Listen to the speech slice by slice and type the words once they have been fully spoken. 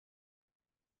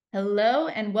Hello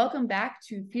and welcome back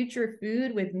to Future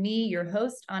Food with me, your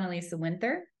host, Annalisa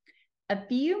Winther. A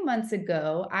few months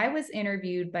ago, I was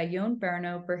interviewed by Jon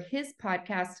Berno for his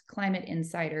podcast, Climate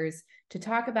Insiders, to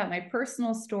talk about my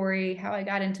personal story, how I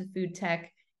got into food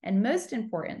tech, and most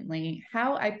importantly,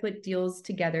 how I put deals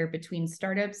together between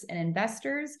startups and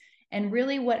investors, and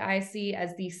really what I see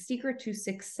as the secret to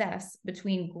success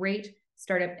between great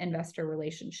startup investor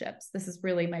relationships. This is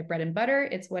really my bread and butter.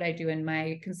 It's what I do in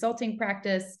my consulting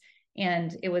practice.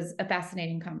 And it was a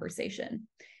fascinating conversation.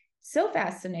 So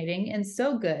fascinating and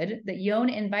so good that Jon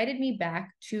invited me back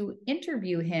to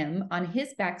interview him on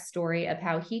his backstory of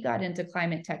how he got into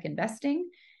climate tech investing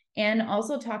and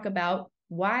also talk about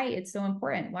why it's so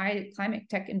important, why climate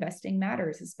tech investing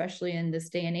matters, especially in this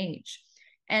day and age.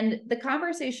 And the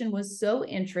conversation was so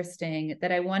interesting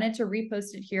that I wanted to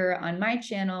repost it here on my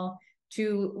channel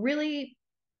to really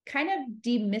kind of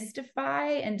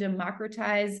demystify and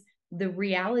democratize the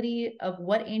reality of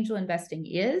what angel investing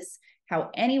is, how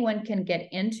anyone can get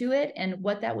into it, and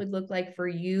what that would look like for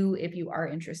you if you are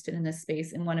interested in this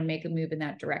space and want to make a move in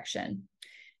that direction.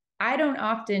 I don't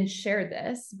often share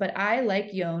this, but I,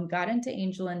 like Jon, got into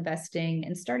angel investing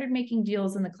and started making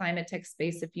deals in the climate tech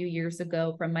space a few years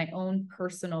ago from my own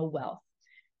personal wealth.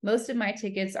 Most of my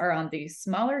tickets are on the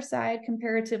smaller side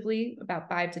comparatively, about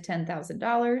 $5,000 to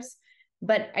 $10,000.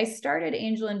 But I started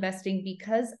angel investing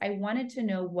because I wanted to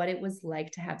know what it was like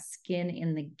to have skin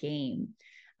in the game.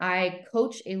 I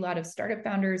coach a lot of startup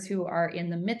founders who are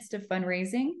in the midst of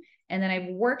fundraising. And then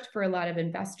I've worked for a lot of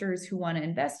investors who want to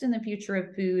invest in the future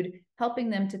of food,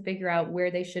 helping them to figure out where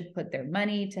they should put their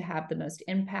money to have the most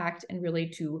impact and really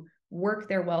to work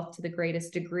their wealth to the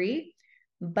greatest degree.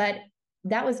 But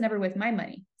that was never with my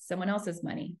money, someone else's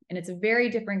money. And it's a very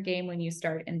different game when you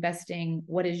start investing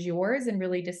what is yours and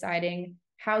really deciding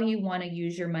how you want to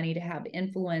use your money to have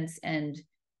influence and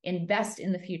invest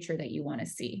in the future that you want to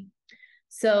see.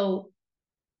 So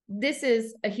this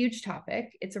is a huge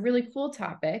topic. It's a really cool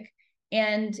topic.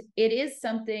 And it is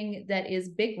something that is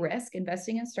big risk.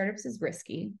 Investing in startups is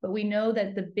risky, but we know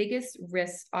that the biggest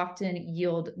risks often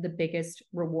yield the biggest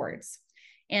rewards.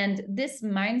 And this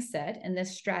mindset and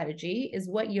this strategy is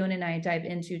what Jon and I dive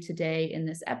into today in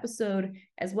this episode,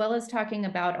 as well as talking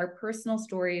about our personal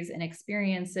stories and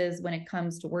experiences when it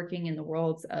comes to working in the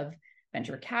worlds of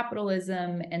venture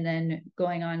capitalism and then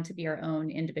going on to be our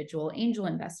own individual angel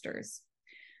investors.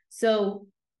 So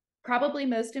probably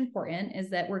most important is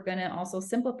that we're going to also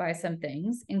simplify some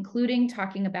things, including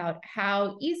talking about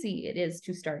how easy it is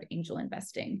to start angel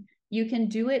investing. You can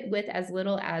do it with as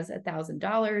little as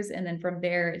 $1,000. And then from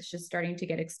there, it's just starting to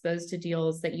get exposed to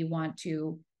deals that you want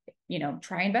to,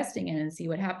 try investing in and see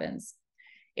what happens.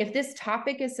 If this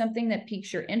topic is something that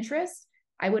piques your interest,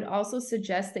 I would also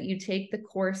suggest that you take the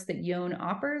course that Jon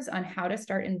offers on how to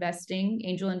start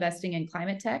angel investing in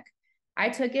climate tech. I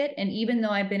took it, and even though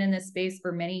I've been in this space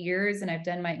for many years and I've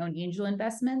done my own angel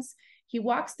investments, he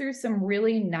walks through some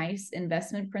really nice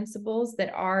investment principles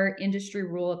that are industry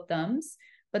rule of thumbs,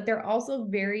 but they're also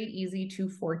very easy to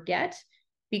forget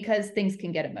because things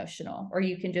can get emotional, or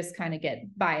you can just kind of get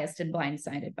biased and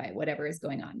blindsided by whatever is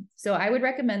going on. So I would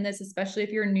recommend this, especially if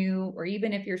you're new or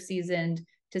even if you're seasoned,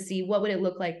 to see what would it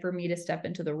look like for me to step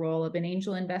into the role of an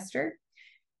angel investor.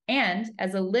 And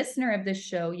as a listener of this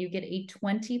show, you get a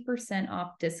 20%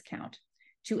 off discount.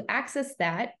 To access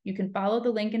that, you can follow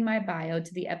the link in my bio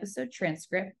to the episode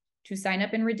transcript to sign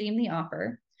up and redeem the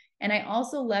offer. And I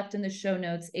also left in the show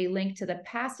notes a link to the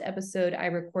past episode I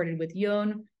recorded with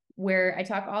Jon, where I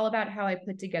talk all about how I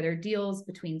put together deals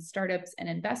between startups and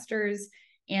investors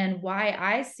and why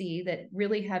I see that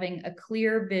really having a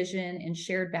clear vision and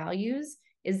shared values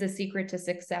is the secret to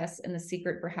success and the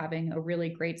secret for having a really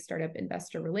great startup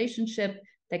investor relationship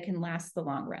that can last the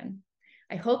long run.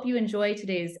 I hope you enjoy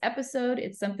today's episode.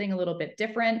 It's something a little bit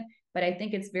different, but I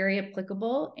think it's very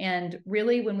applicable. And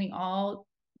really, when we all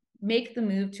make the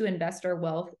move to invest our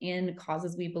wealth in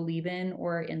causes we believe in,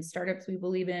 or in startups we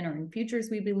believe in, or in futures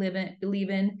we believe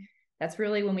in, that's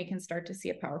really when we can start to see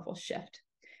a powerful shift.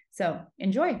 So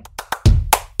enjoy.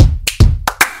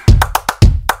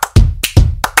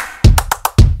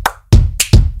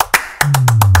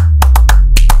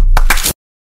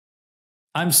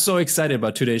 I'm so excited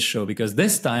about today's show because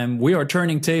this time we are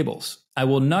turning tables. I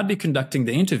will not be conducting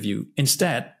the interview.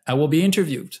 Instead, I will be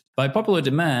interviewed. By popular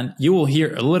demand, you will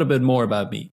hear a little bit more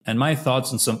about me and my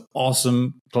thoughts on some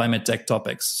awesome climate tech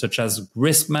topics, such as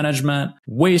risk management,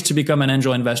 ways to become an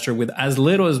angel investor with as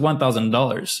little as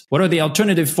 $1,000. What are the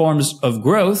alternative forms of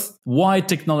growth? Why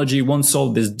technology won't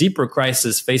solve this deeper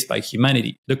crisis faced by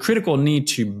humanity? The critical need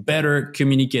to better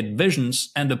communicate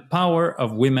visions and the power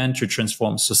of women to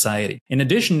transform society. In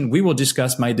addition, we will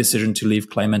discuss my decision to leave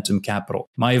Climentum Capital,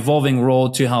 my evolving role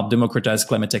to help democratize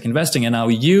climate tech investing, and how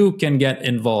you can get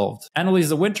involved.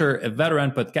 Annalisa Winter, a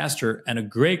veteran podcaster and a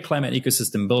great climate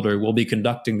ecosystem builder, will be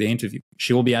conducting the interview.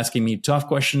 She will be asking me tough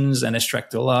questions and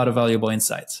extract a lot of valuable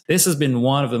insights. This has been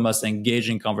one of the most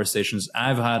engaging conversations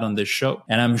I've had on this show,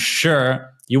 and I'm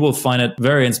sure you will find it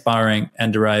very inspiring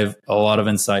and derive a lot of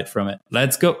insight from it.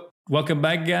 Let's go. Welcome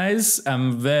back, guys.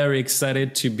 I'm very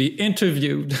excited to be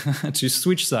interviewed to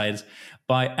switch sides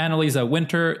by Annalisa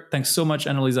Winter. Thanks so much,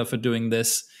 Annalisa, for doing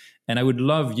this. And I would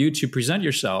love you to present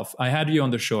yourself. I had you on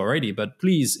the show already, but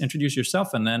please introduce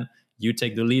yourself and then you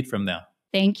take the lead from there.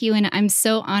 Thank you. And I'm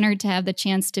so honored to have the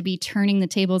chance to be turning the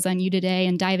tables on you today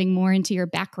and diving more into your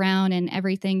background and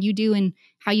everything you do and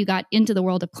how you got into the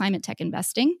world of climate tech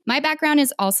investing. My background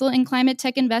is also in climate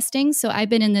tech investing. So I've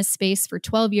been in this space for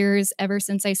 12 years, ever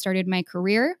since I started my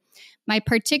career. My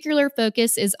particular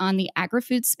focus is on the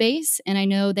agri-food space. And I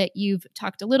know that you've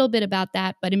talked a little bit about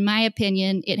that, but in my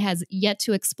opinion, it has yet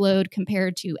to explode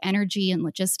compared to energy and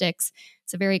logistics.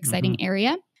 It's a very exciting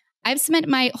area. I've spent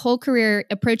my whole career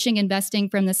approaching investing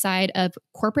from the side of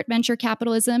corporate venture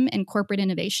capitalism and corporate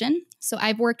innovation. So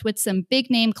I've worked with some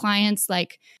big name clients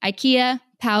like IKEA,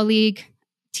 Paulig,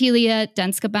 Telia,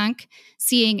 Danske Bank,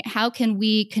 seeing how can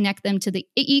we connect them to the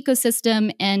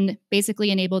ecosystem and basically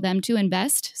enable them to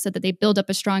invest so that they build up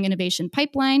a strong innovation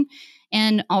pipeline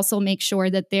and also make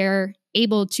sure that they're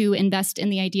able to invest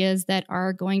in the ideas that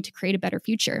are going to create a better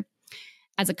future.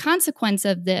 As a consequence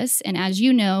of this, and as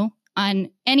you know, on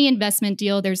any investment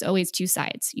deal, there's always two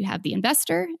sides. You have the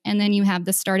investor, and then you have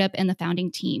the startup and the founding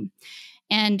team.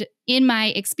 And in my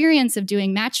experience of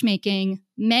doing matchmaking,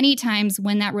 many times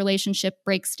when that relationship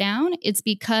breaks down, it's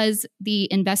because the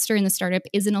investor and the startup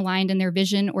isn't aligned in their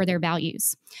vision or their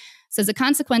values. So as a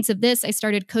consequence of this, I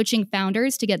started coaching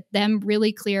founders to get them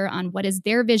really clear on what is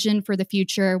their vision for the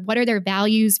future, what are their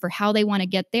values for how they want to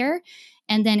get there,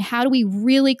 and then how do we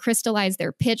really crystallize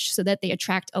their pitch so that they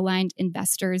attract aligned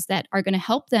investors that are going to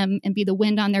help them and be the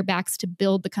wind on their backs to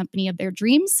build the company of their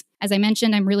dreams. As I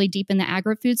mentioned, I'm really deep in the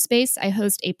agri-food space. I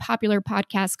host a popular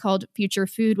podcast called Future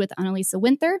Food with Annalisa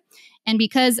Winter. And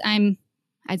because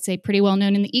I'd say pretty well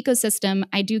known in the ecosystem,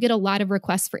 I do get a lot of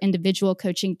requests for individual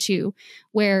coaching too,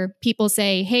 where people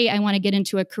say, hey, I want to get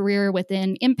into a career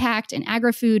within impact and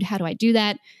agri-food. How do I do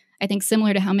that? I think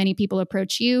similar to how many people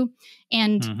approach you.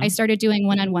 And I started doing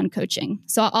one-on-one coaching.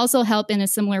 So I'll also help in a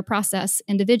similar process.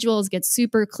 Individuals get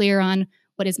super clear on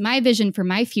what is my vision for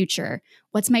my future?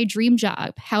 What's my dream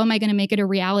job? How am I going to make it a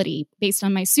reality based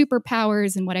on my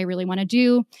superpowers and what I really want to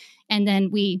do? And then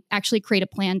we actually create a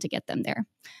plan to get them there.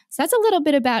 So that's a little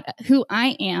bit about who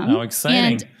I am. How exciting.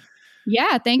 And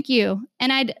yeah, thank you.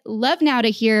 And I'd love now to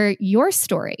hear your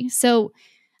story. So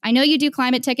I know you do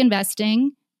climate tech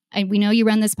investing. We know you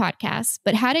run this podcast,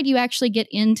 but how did you actually get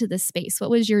into this space? What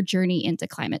was your journey into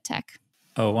climate tech?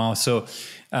 Oh, wow. So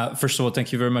first of all,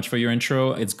 thank you very much for your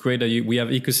intro. It's great that we have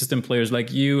ecosystem players like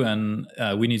you, and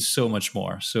we need so much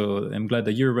more. So I'm glad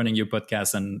that you're running your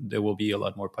podcast, and there will be a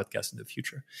lot more podcasts in the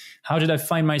future. How did I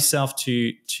find myself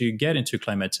to get into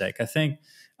climate tech? I think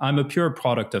I'm a pure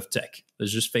product of tech.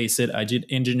 Let's just face it. I did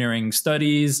engineering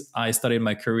studies. I started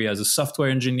my career as a software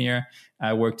engineer.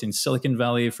 I worked in Silicon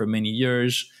Valley for many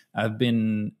years. I've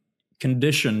been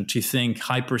conditioned to think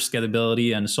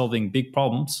hyper-scalability and solving big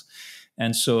problems.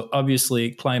 And so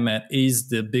obviously climate is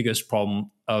the biggest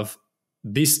problem of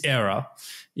this era.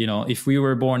 You know, if we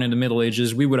were born in the Middle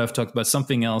Ages, we would have talked about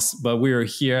something else, but we are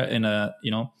here in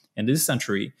this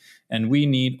century, and we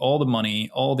need all the money,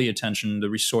 all the attention, the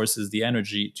resources, the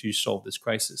energy to solve this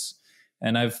crisis.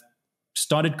 And I've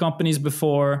started companies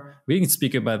before. We can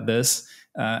speak about this.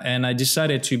 And I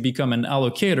decided to become an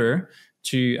allocator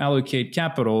to allocate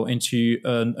capital into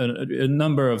a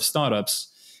number of startups.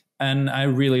 And I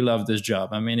really love this job.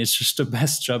 I mean, it's just the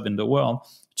best job in the world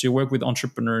to work with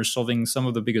entrepreneurs solving some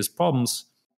of the biggest problems.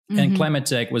 And climate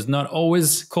tech was not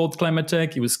always called climate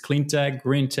tech. It was clean tech,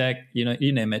 green tech,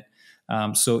 you name it.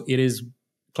 So it is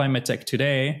climate tech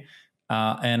today.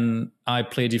 And I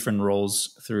play different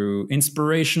roles through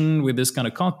inspiration with this kind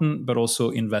of content, but also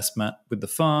investment with the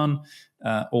fund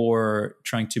or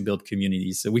trying to build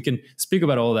communities. So we can speak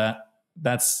about all that.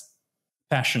 That's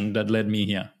passion that led me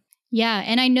here. Yeah.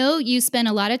 And I know you spent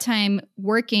a lot of time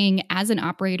working as an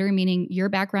operator, meaning your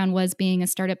background was being a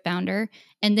startup founder.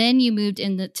 And then you moved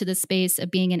into the space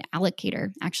of being an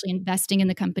allocator, actually investing in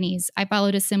the companies. I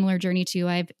followed a similar journey too.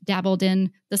 I've dabbled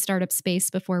in the startup space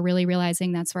before really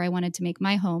realizing that's where I wanted to make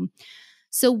my home.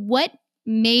 So, what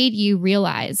made you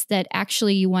realize that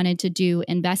actually you wanted to do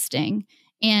investing?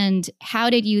 And how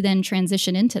did you then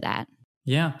transition into that?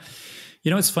 Yeah.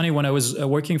 It's funny, when I was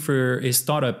working for a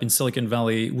startup in Silicon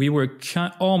Valley, we were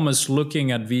almost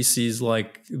looking at VCs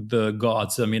like the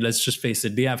gods. I mean, let's just face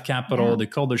it. They have capital, they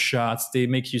call the shots, they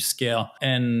make you scale.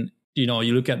 And, you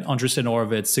look at Andreessen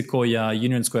Horowitz, Sequoia,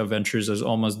 Union Square Ventures as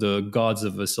almost the gods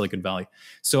of Silicon Valley.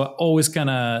 So I always kind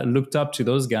of looked up to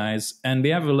those guys, and they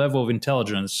have a level of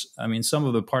intelligence. I mean, some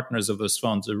of the partners of those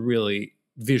funds are really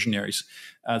visionaries.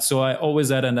 So I always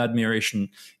had an admiration.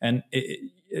 And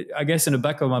I guess in the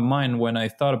back of my mind, when I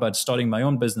thought about starting my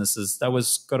own businesses, that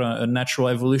was kind of a natural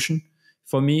evolution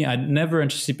for me. I'd never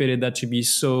anticipated that to be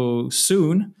so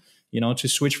soon, to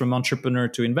switch from entrepreneur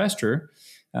to investor.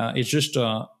 It's just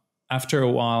after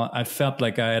a while, I felt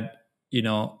like I had,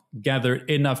 gathered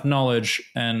enough knowledge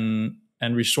and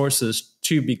resources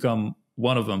to become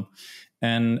one of them.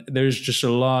 And there's just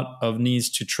a lot of needs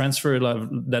to transfer a lot of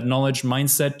that knowledge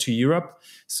mindset to Europe.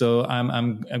 So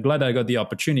I'm glad I got the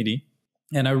opportunity.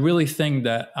 And I really think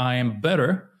that I am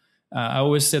better. I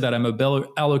always say that I'm a better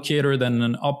allocator than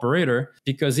an operator,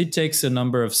 because it takes a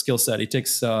number of skill sets. It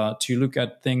takes to look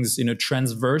at things in a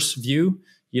transverse view.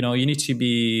 You need to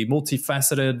be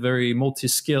multifaceted, very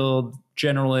multi-skilled,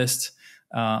 generalist.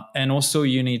 And also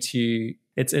you need to,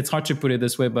 it's hard to put it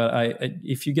this way, but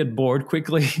if you get bored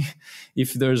quickly,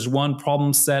 if there's one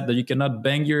problem set that you cannot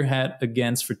bang your head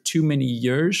against for too many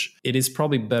years, it is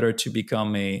probably better to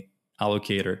become a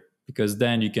allocator, because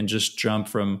then you can just jump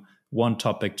from one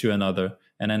topic to another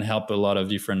and then help a lot of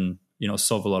different,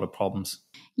 solve a lot of problems.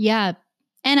 Yeah.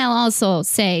 And I'll also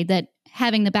say that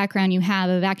having the background you have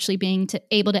of actually being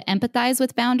able to empathize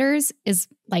with founders is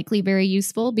likely very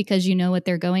useful, because you know what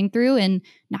they're going through, and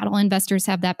not all investors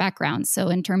have that background. So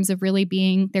in terms of really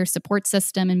being their support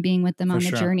system and being with them on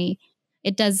the journey,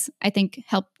 it does, I think,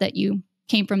 help that you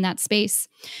came from that space.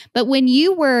 But when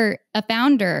you were a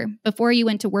founder, before you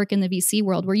went to work in the VC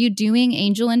world, were you doing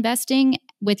angel investing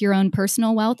with your own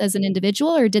personal wealth as an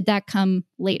individual, or did that come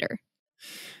later?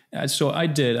 So I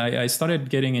did. I started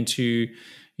getting into,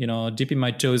 dipping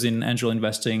my toes in angel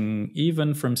investing,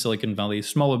 even from Silicon Valley,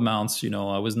 small amounts.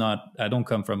 I don't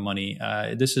come from money.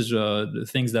 This is the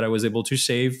things that I was able to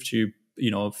save to,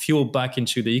 fuel back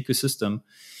into the ecosystem.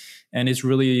 And it's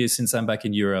really since I'm back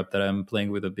in Europe that I'm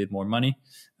playing with a bit more money.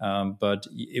 But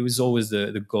it was always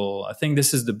the goal. I think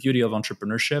this is the beauty of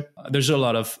entrepreneurship. There's a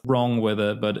lot of wrong with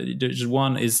it, but there's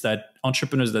one is that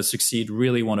entrepreneurs that succeed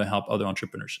really want to help other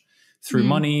entrepreneurs through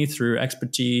money, through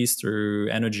expertise, through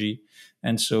energy.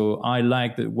 And so I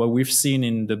like that what we've seen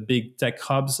in the big tech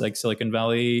hubs like Silicon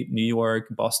Valley, New York,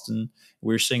 Boston.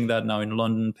 We're seeing that now in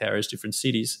London, Paris, different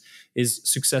cities, is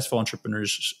successful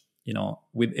entrepreneurs,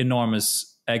 with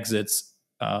enormous exits,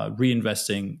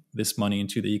 reinvesting this money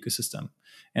into the ecosystem.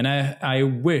 And I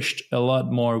wished a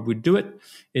lot more would do it.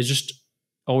 It's just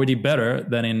already better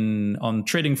than on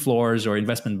trading floors or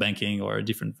investment banking or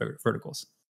different verticals.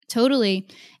 Totally.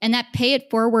 And that pay it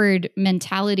forward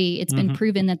mentality, it's been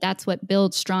proven that that's what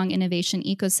builds strong innovation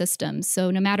ecosystems. So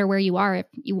no matter where you are, if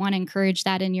you want to encourage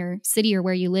that in your city or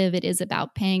where you live, it is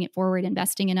about paying it forward,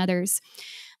 investing in others.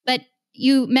 But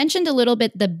you mentioned a little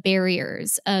bit the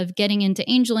barriers of getting into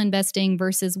angel investing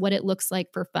versus what it looks like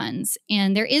for funds.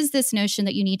 And there is this notion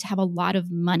that you need to have a lot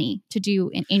of money to do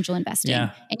in angel investing.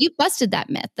 Yeah. And you busted that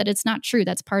myth that it's not true.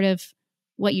 That's part of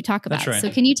what you talk about. That's right. So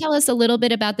can you tell us a little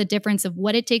bit about the difference of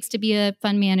what it takes to be a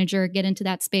fund manager, get into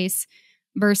that space,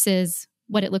 versus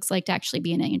what it looks like to actually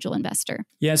be an angel investor?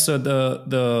 Yeah, so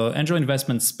the angel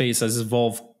investment space has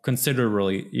evolved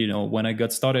considerably. When I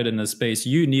got started in the space,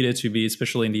 you needed to be,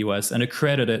 especially in the US, an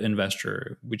accredited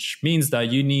investor, which means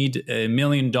that you need $1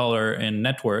 million in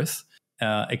net worth,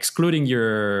 excluding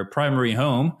your primary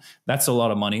home. That's a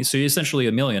lot of money. So you're essentially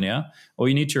a millionaire, or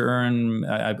you need to earn,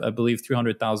 I believe,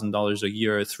 $300,000 a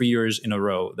year, 3 years in a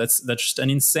row. That's just an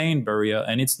insane barrier,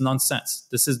 and it's nonsense.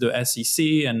 This is the SEC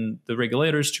and the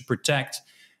regulators to protect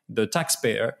the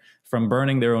taxpayer from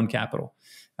burning their own capital.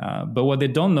 But what they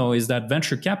don't know is that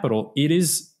venture capital, it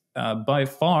is by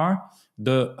far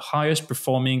the highest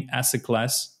performing asset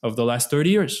class of the last 30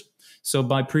 years. So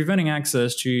by preventing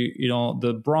access to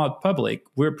the broad public,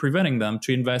 we're preventing them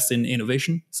to invest in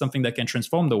innovation, something that can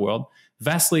transform the world,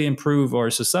 vastly improve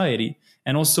our society,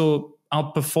 and also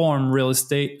outperform real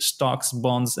estate, stocks,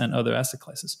 bonds, and other asset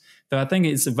classes. So I think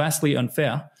it's vastly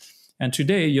unfair. And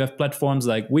today you have platforms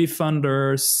like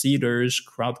WeFunder, Seeders,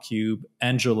 Crowdcube,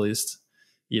 AngelList,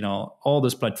 all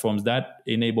those platforms that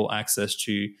enable access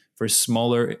for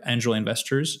smaller angel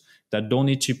investors that don't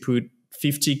need to put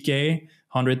 50K,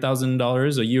 $100,000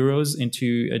 or euros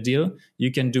into a deal.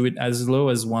 You can do it as low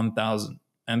as 1,000.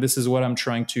 And this is what I'm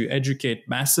trying to educate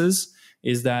masses,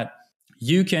 is that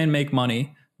you can make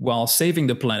money while saving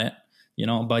the planet,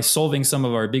 by solving some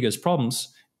of our biggest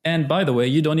problems. And by the way,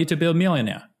 you don't need to be a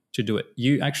millionaire to do it.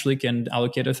 You actually can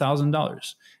allocate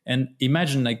 $1,000. And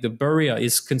imagine the barrier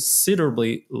is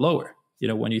considerably lower,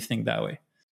 when you think that way.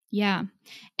 Yeah.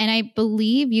 And I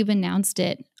believe you've announced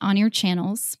it on your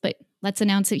channels, but let's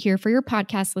announce it here for your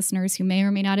podcast listeners who may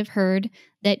or may not have heard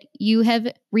that you have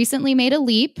recently made a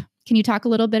leap. Can you talk a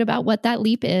little bit about what that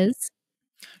leap is?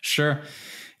 Sure.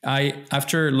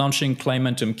 After launching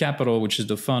Climentum Capital, which is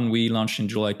the fund we launched in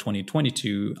July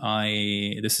 2022,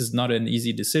 this is not an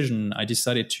easy decision. I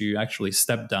decided to actually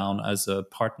step down as a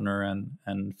partner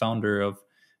and founder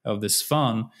of this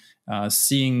fund,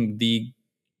 seeing the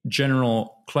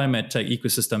general climate tech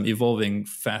ecosystem evolving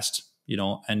fast,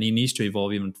 and it needs to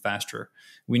evolve even faster.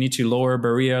 We need to lower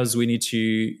barriers. We need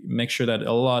to make sure that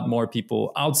a lot more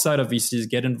people outside of VCs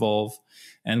get involved.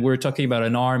 And we're talking about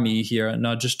an army here,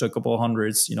 not just a couple of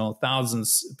hundreds,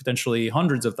 thousands, potentially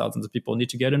hundreds of thousands of people need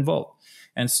to get involved.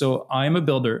 And so I'm a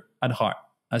builder at heart.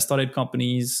 I started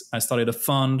companies. I started a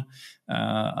fund.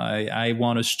 I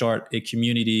want to start a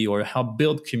community or help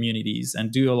build communities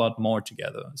and do a lot more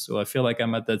together. So I feel like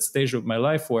I'm at that stage of my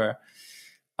life where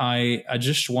I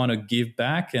just want to give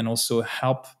back and also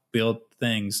help build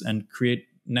things and create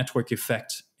network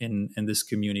effect in this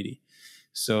community.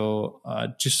 So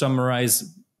to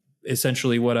summarize,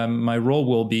 essentially what my role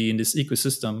will be in this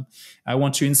ecosystem, I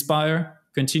want to inspire,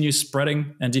 continue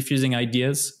spreading and diffusing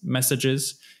ideas,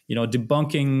 messages,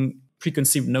 debunking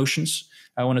preconceived notions.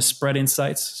 I want to spread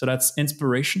insights. So that's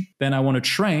inspiration. Then I want to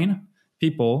train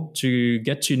people to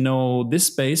get to know this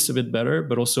space a bit better,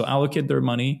 but also allocate their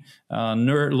money,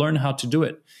 learn how to do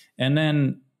it. And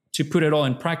then to put it all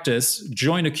in practice,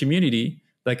 join a community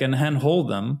that can handhold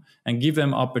them and give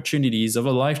them opportunities of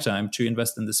a lifetime to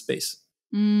invest in this space.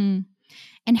 And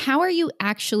how are you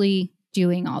actually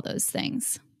doing all those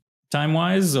things?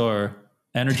 Time-wise or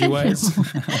energy-wise?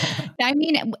 I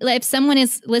mean, if someone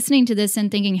is listening to this and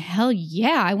thinking, hell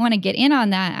yeah, I want to get in on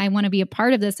that. I want to be a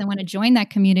part of this. I want to join that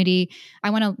community.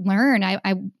 I want to learn.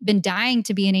 I've been dying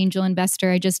to be an angel investor.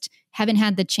 I just haven't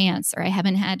had the chance, or I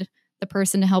haven't had the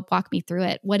person to help walk me through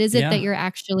it. What is it that you're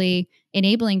actually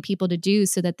enabling people to do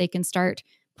so that they can start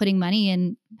putting money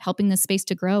in helping this space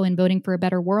to grow and voting for a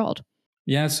better world?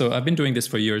 Yeah, so I've been doing this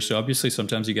for years. So obviously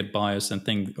sometimes you get biased and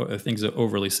think things are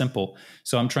overly simple.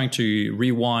 So I'm trying to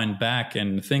rewind back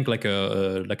and think like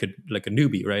a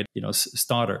newbie, right?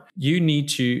 Starter. You need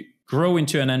to grow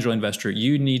into an angel investor.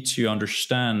 You need to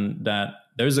understand that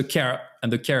there's a carrot,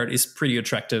 and the carrot is pretty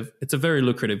attractive. It's a very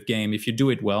lucrative game if you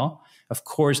do it well. Of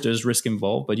course, there's risk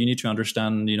involved, but you need to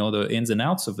understand, the ins and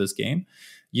outs of this game.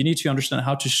 You need to understand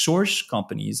how to source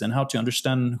companies and how to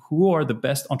understand who are the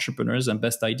best entrepreneurs and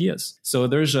best ideas. So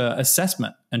there's an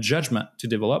assessment and judgment to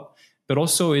develop, but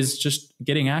also is just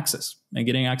getting access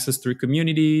through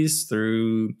communities,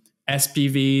 through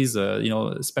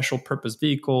SPVs, special purpose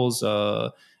vehicles,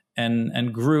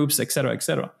 and groups, et cetera, et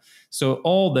cetera. So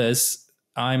all this,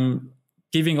 I'm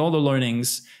giving all the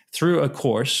learnings through a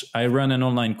course. I run an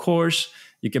online course.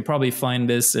 You can probably find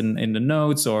this in the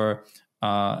notes, or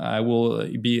I will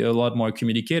be a lot more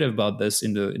communicative about this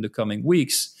in the coming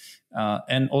weeks.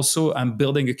 And also, I'm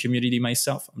building a community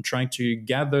myself. I'm trying to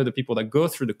gather the people that go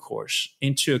through the course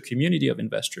into a community of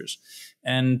investors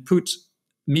and put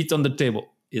meat on the table,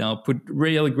 put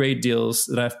real great deals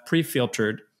that I've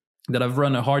pre-filtered, that I've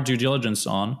run a hard due diligence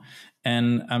on.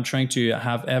 And I'm trying to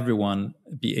have everyone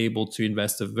be able to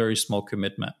invest a very small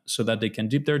commitment so that they can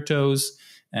dip their toes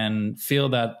and feel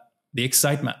that the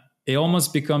excitement. It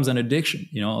almost becomes an addiction.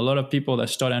 A lot of people that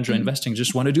start angel investing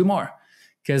just want to do more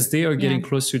because they are getting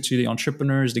closer to the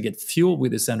entrepreneurs. They get fueled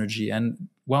with this energy. And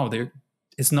wow,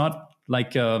 it's not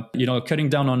like, cutting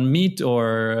down on meat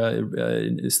or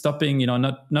stopping,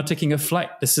 not taking a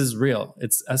flight. This is real.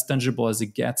 It's as tangible as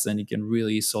it gets, and it can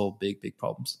really solve big, big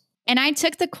problems. And I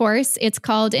took the course. It's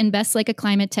called Invest Like a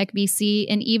ClimateTech VC.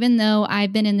 And even though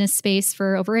I've been in this space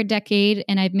for over a decade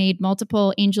and I've made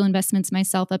multiple angel investments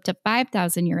myself up to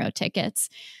 5,000 euro tickets,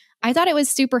 I thought it was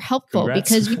super helpful. Congrats.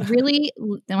 Because you really,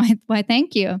 why,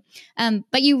 thank you.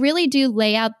 But you really do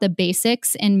lay out the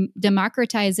basics and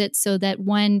democratize it so that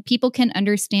when people can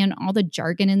understand all the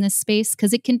jargon in this space,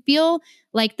 because it can feel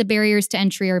like the barriers to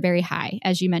entry are very high,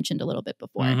 as you mentioned a little bit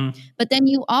before. Mm-hmm. But then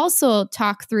you also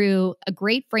talk through a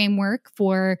great framework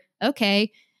for,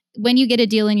 okay, when you get a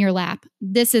deal in your lap,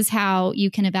 this is how you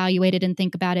can evaluate it and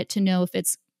think about it to know if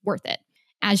it's worth it.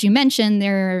 As you mentioned,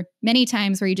 there are many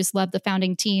times where you just love the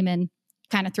founding team and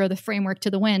kind of throw the framework to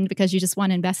the wind because you just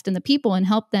want to invest in the people and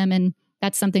help them. And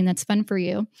that's something that's fun for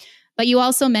you. But you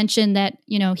also mentioned that,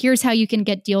 here's how you can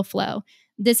get deal flow.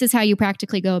 This is how you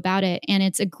practically go about it. And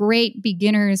it's a great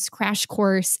beginner's crash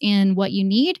course in what you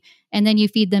need. And then you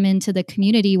feed them into the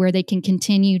community where they can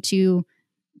continue to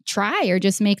try or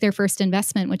just make their first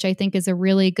investment, which I think is a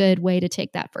really good way to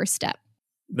take that first step.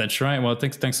 That's right. Well,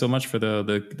 thanks so much for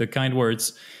the kind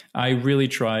words. I really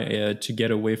try to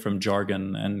get away from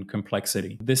jargon and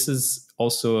complexity. This is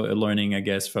also a learning, I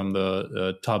guess, from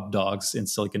the top dogs in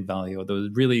Silicon Valley or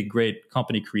those really great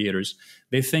company creators.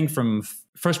 They think from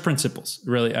first principles.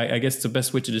 Really, I guess the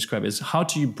best way to describe it is how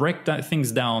do you break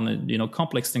things down, and,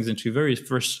 complex things into very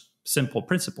first simple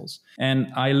principles.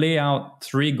 And I lay out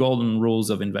 3 golden rules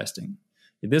of investing.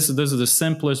 Those are the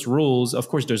simplest rules. Of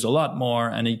course, there's a lot more,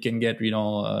 and you can get,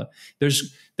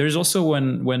 there's also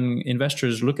when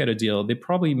investors look at a deal, they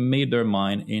probably made their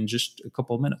mind in just a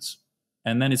couple of minutes.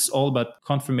 And then it's all about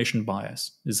confirmation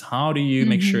bias. Is how do you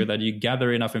make sure that you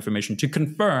gather enough information to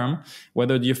confirm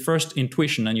whether your first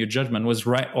intuition and your judgment was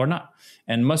right or not.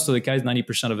 And most of the guys,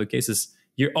 90% of the cases,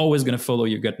 you're always going to follow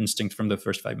your gut instinct from the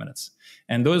first 5 minutes.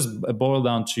 And those boil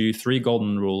down to 3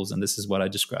 golden rules. And this is what I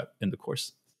describe in the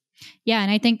course. Yeah. And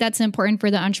I think that's important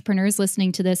for the entrepreneurs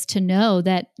listening to this to know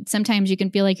that sometimes you can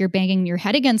feel like you're banging your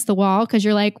head against the wall because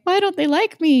you're like, why don't they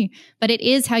like me? But it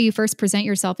is how you first present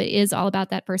yourself. It is all about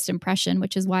that first impression,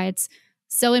 which is why it's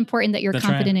so important that you're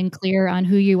confident and clear on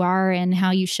who you are and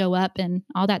how you show up and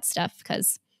all that stuff.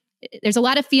 Because there's a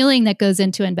lot of feeling that goes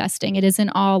into investing. It isn't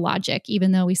all logic,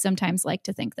 even though we sometimes like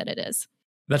to think that it is.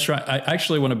 That's right. I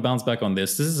actually want to bounce back on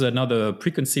this. This is another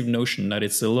preconceived notion that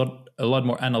it's a lot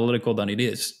more analytical than it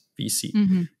is.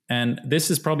 VC. And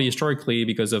this is probably historically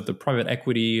because of the private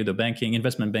equity, the banking,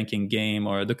 investment banking game,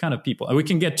 or the kind of people. And we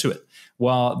can get to it.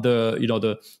 While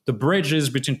the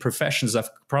bridges between professions have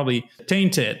probably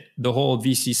tainted the whole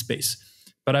VC space.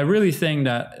 But I really think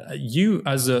that you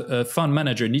as a fund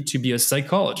manager need to be a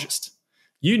psychologist.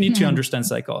 You need to understand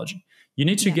psychology. You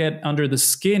need to get under the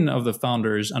skin of the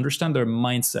founders, understand their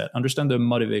mindset, understand their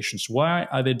motivations. Why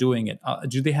are they doing it?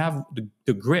 Do they have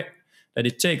the grit that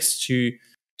it takes to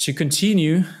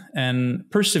continue and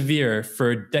persevere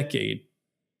for a decade,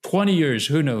 20 years,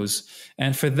 who knows?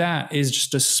 And for that is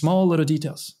just the small little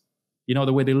details.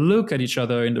 The way they look at each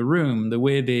other in the room, the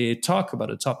way they talk about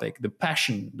a topic, the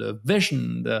passion, the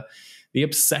vision, the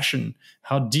obsession.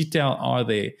 How detailed are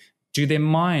they? Do they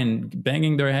mind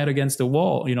banging their head against the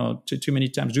wall, too many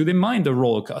times? Do they mind the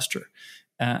roller coaster?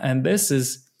 And this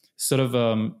is sort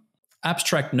of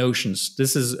abstract notions.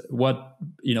 This is what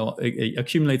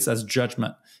accumulates as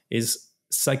judgment, is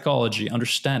psychology,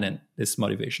 understanding this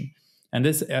motivation. And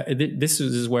this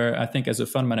is where I think, as a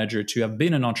fund manager, to have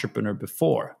been an entrepreneur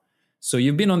before, so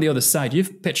you've been on the other side,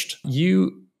 you've pitched,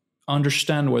 you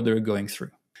understand what they're going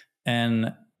through,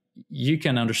 and you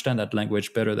can understand that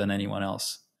language better than anyone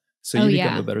else. So you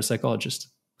become a better psychologist.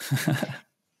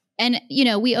 And,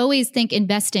 we always think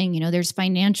investing, there's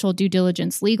financial due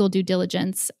diligence, legal due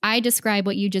diligence. I describe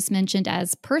what you just mentioned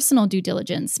as personal due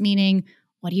diligence, meaning,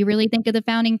 what do you really think of the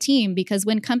founding team? Because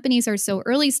when companies are so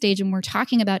early stage and we're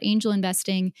talking about angel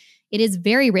investing, it is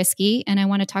very risky. And I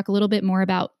want to talk a little bit more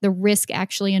about the risk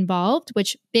actually involved,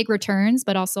 which big returns,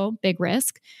 but also big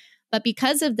risk. But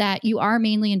because of that, you are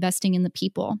mainly investing in the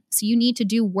people. So you need to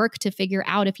do work to figure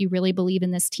out if you really believe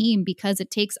in this team, because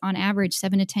it takes on average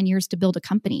 7 to 10 years to build a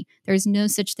company. There's no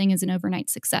such thing as an overnight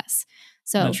success.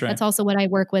 So that's also what I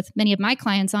work with many of my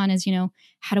clients on is,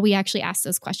 how do we actually ask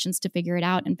those questions to figure it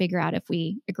out and figure out if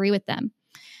we agree with them?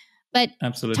 But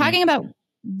talking about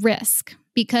risk,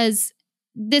 because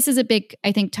this is a big,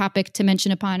 I think, topic to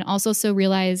mention upon also. So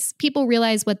people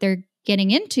realize what they're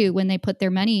getting into when they put their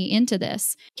money into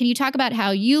this. Can you talk about how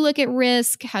you look at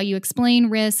risk, how you explain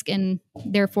risk, and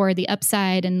therefore the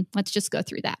upside? And let's just go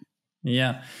through that.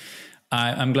 Yeah,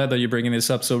 I'm glad that you're bringing this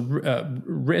up. So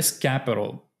risk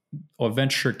capital or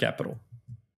venture capital,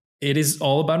 it is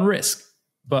all about risk,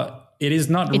 but it is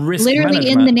not risk literally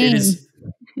management. In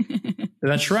the name.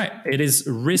 That's right. It is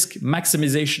risk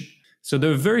maximization. So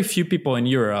there are very few people in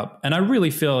Europe, and I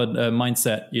really feel a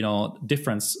mindset,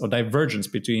 difference or divergence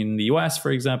between the US,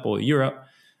 for example, Europe,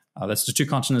 That's the two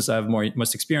continents I have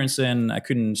most experience in. I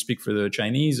couldn't speak for the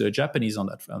Chinese or Japanese on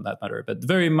that matter, but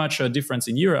very much a difference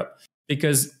in Europe,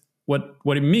 because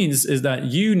what it means is that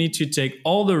you need to take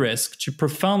all the risk to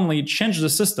profoundly change the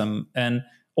system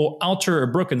or alter a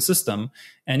broken system.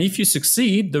 And if you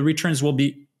succeed, the returns will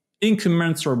be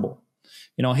incommensurable.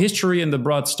 History in the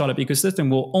broad startup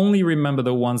ecosystem will only remember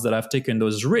the ones that have taken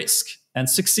those risks and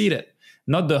succeeded,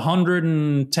 not the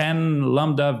 110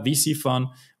 Lambda VC fund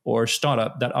or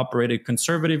startup that operated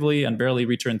conservatively and barely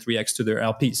returned 3x to their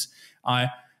LPs.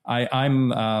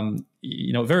 I'm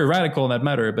very radical in that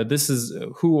matter, but this is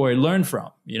who I learned from.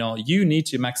 You need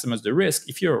to maximize the risk.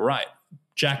 If you're right,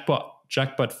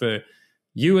 jackpot for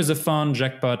you as a fund,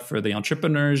 jackpot for the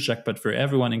entrepreneurs, jackpot for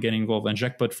everyone in getting involved, and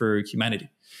jackpot for humanity.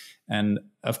 And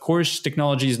of course,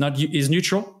 technology is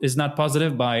neutral, is not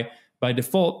positive by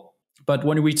default. But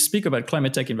when we speak about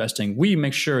climate tech investing, we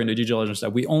make sure in the due diligence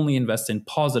that we only invest in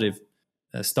positive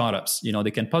startups.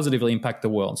 They can positively impact the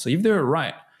world. So if they're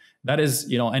right, that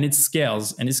is, and it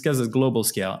scales at global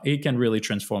scale, it can really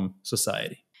transform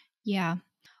society. Yeah.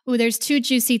 Oh, there's two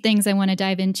juicy things I want to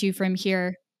dive into from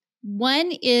here.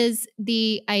 One is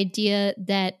the idea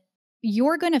that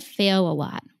you're going to fail a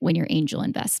lot when you're angel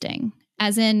investing,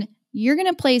 as in you're going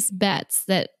to place bets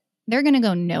that they're going to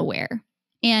go nowhere.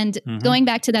 And going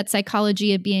back to that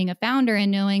psychology of being a founder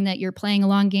and knowing that you're playing a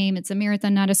long game, it's a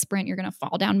marathon, not a sprint, you're going to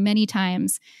fall down many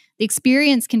times. The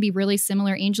experience can be really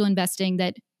similar angel investing,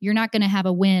 that you're not going to have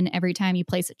a win every time you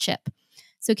place a chip.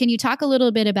 So can you talk a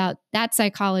little bit about that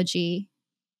psychology?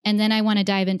 And then I want to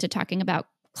dive into talking about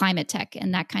climate tech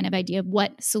and that kind of idea of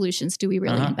what solutions do we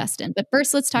really invest in. But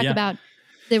first, let's talk about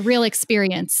the real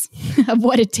experience of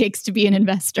what it takes to be an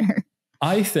investor.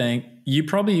 I think you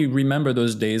probably remember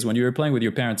those days when you were playing with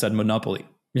your parents at Monopoly,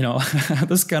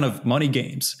 those kind of money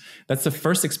games. That's the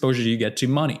first exposure you get to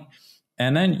money.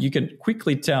 And then you can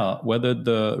quickly tell whether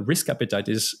the risk appetite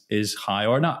is high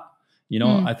or not.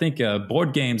 I think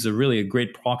board games are really a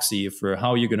great proxy for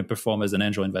how you're going to perform as an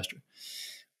angel investor.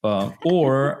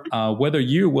 Or whether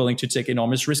you're willing to take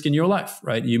enormous risk in your life,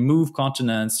 right? You move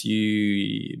continents,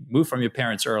 you move from your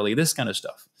parents early, this kind of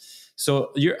stuff.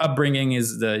 So your upbringing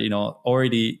is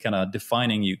already kind of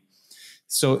defining you.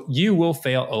 So you will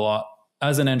fail a lot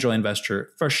as an angel investor,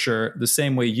 for sure. The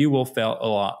same way you will fail a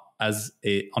lot as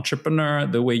an entrepreneur,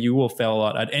 the way you will fail a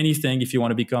lot at anything if you want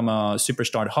to become a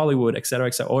superstar at Hollywood, et cetera,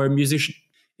 or a musician.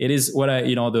 It is what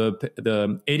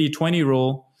the 80-20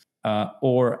 rule,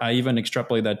 or I even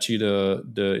extrapolate that to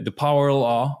the power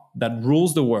law that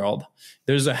rules the world.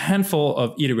 There's a handful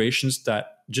of iterations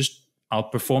that just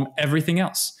outperform everything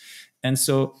else. And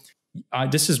so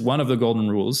this is one of the golden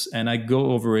rules, and I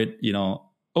go over it,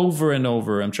 over and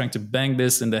over. I'm trying to bang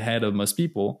this in the head of most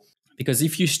people, because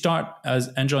if you start as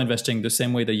angel investing the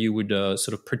same way that you would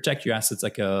sort of protect your assets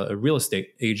like a real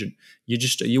estate agent,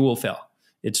 you will fail.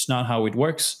 It's not how it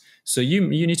works. So you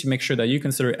need to make sure that you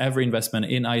consider every investment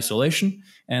in isolation,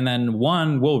 and then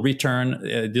one will return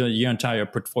your entire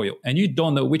portfolio, and you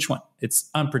don't know which one. It's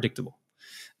unpredictable.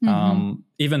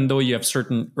 Even though you have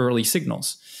certain early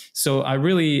signals. So I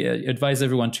really advise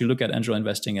everyone to look at angel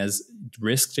investing as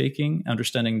risk-taking,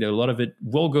 understanding that a lot of it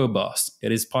will go bust.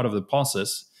 It is part of the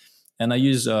process. And I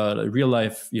use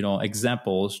real-life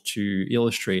examples to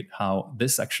illustrate how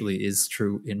this actually is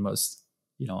true in most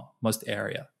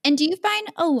area. And do you find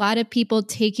a lot of people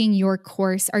taking your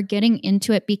course are getting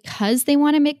into it because they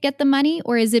want to get the money,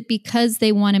 or is it because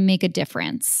they want to make a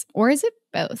difference? Or is it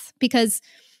both? Because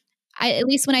at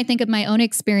least when I think of my own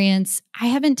experience, I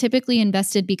haven't typically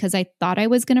invested because I thought I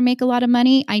was going to make a lot of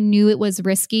money. I knew it was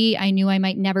risky. I knew I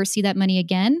might never see that money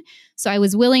again. So I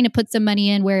was willing to put some money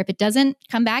in where if it doesn't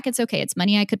come back, it's okay. It's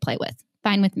money I could play with.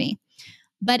 Fine with me.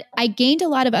 But I gained a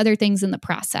lot of other things in the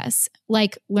process,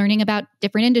 like learning about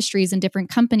different industries and different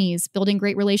companies, building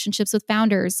great relationships with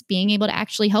founders, being able to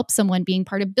actually help someone, being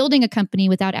part of building a company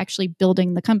without actually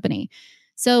building the company.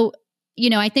 So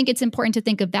I think it's important to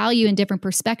think of value in different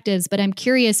perspectives, but I'm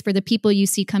curious for the people you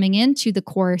see coming into the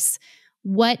course,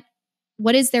 what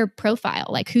is their profile?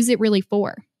 Like, who's it really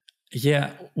for? Yeah.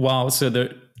 Wow. So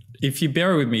if you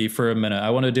bear with me for a minute,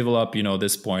 I want to develop,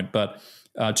 this point, but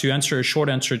to answer a short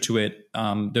answer to it,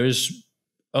 there's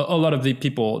a lot of the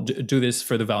people do this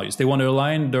for the values. They want to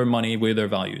align their money with their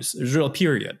values. There's real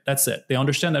period. That's it. They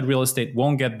understand that real estate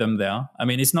won't get them there. I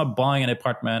mean, it's not buying an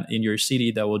apartment in your city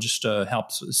that will just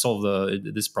help solve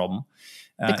this problem.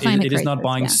 It is not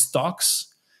buying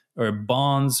stocks or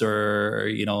bonds or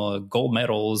gold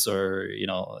medals or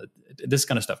this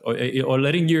kind of stuff, or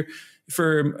letting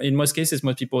in most cases,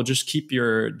 most people just keep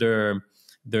their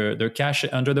cash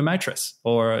under the mattress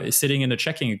or sitting in a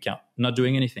checking account, not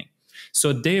doing anything.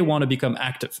 So they want to become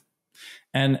active.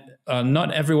 And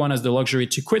not everyone has the luxury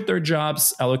to quit their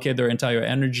jobs, allocate their entire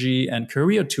energy and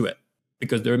career to it,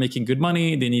 because they're making good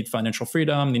money, they need financial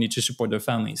freedom, they need to support their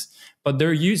families. But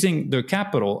they're using their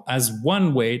capital as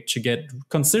one way to get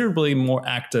considerably more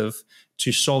active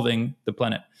to solving the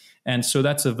planet. And so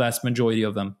that's a vast majority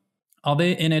of them. Are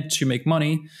they in it to make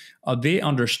money? They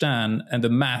understand, and the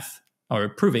math are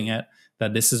proving it,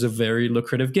 that this is a very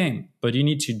lucrative game, but you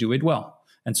need to do it well.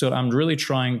 And so I'm really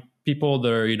trying people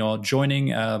that are,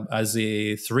 joining as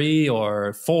a 3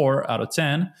 or 4 out of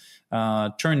 10,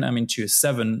 turn them into a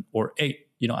 7 or 8,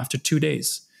 after 2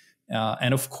 days.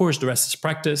 And of course, the rest is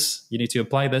practice. You need to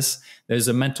apply this. There's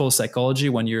a mental psychology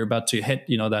when you're about to hit,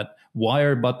 that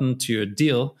wire button to a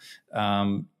deal.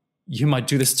 You might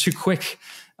do this too quick,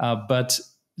 but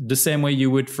the same way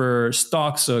you would for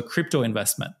stocks or crypto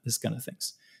investment, this kind of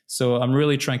things. So I'm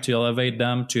really trying to elevate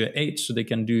them to an 8 so they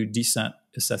can do decent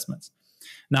assessments.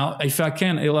 Now, if I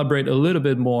can elaborate a little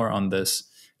bit more on this,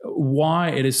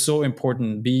 why it is so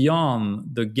important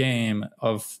beyond the game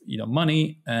of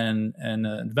money and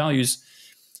values,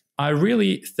 I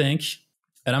really think,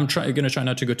 and I'm going to try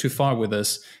not to go too far with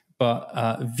this, but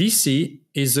VC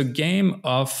is a game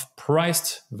of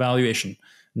priced valuation,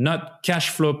 not cash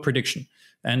flow prediction.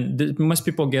 And most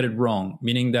people get it wrong,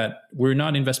 meaning that we're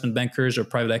not investment bankers or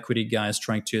private equity guys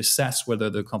trying to assess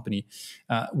whether the company,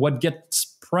 what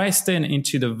gets priced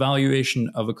into the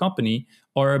valuation of a company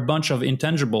are a bunch of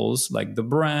intangibles like the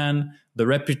brand, the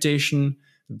reputation,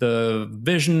 the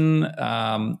vision,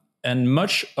 and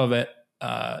much of it,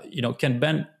 can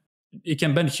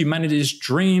bend humanity's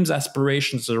dreams,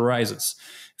 aspirations, and horizons.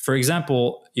 For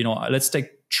example, let's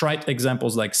take trite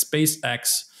examples like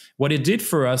SpaceX. What it did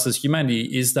for us as humanity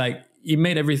is like it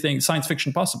made everything science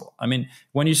fiction possible. I mean,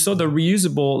 when you saw the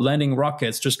reusable landing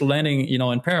rockets just landing,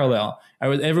 in parallel,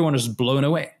 everyone was blown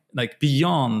away, like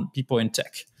beyond people in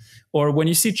tech. Or when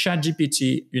you see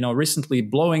ChatGPT, recently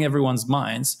blowing everyone's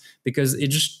minds because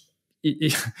it's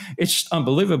just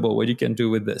unbelievable what you can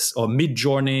do with this. Or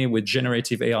Midjourney with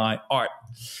generative AI art.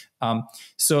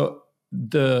 So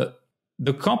the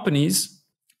companies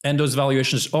and those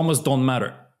valuations almost don't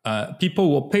matter.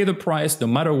 People will pay the price no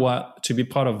matter what to be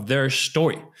part of their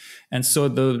story. And so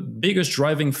the biggest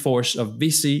driving force of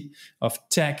VC, of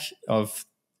tech, of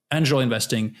angel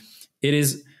investing, it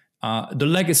is the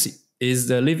legacy,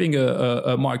 is leaving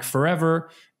a mark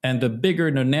forever. And the bigger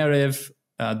the narrative,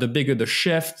 the bigger the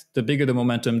shift, the bigger the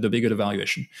momentum, the bigger the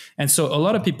valuation. And so a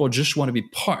lot of people just want to be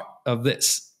part of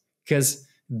this because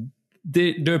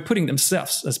they're putting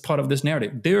themselves as part of this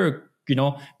narrative. They're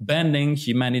bending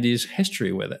humanity's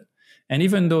history with it. And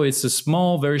even though it's a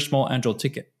small, very small angel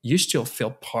ticket, you still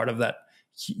feel part of that,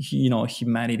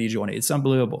 humanity journey. It's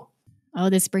unbelievable. Oh,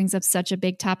 this brings up such a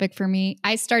big topic for me.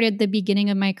 I started the beginning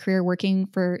of my career working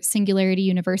for Singularity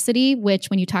University, which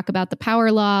when you talk about the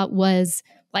power law was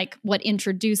like what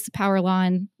introduced the power law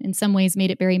and in some ways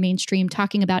made it very mainstream,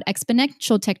 talking about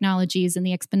exponential technologies and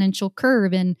the exponential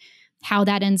curve and how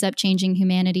that ends up changing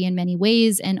humanity in many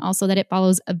ways, and also that it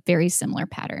follows a very similar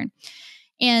pattern.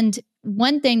 And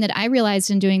one thing that I realized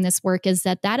in doing this work is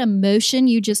that emotion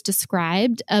you just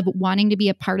described of wanting to be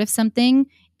a part of something,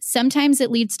 sometimes it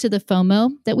leads to the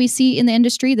FOMO that we see in the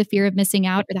industry, the fear of missing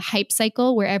out, or the hype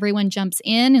cycle where everyone jumps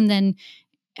in and then,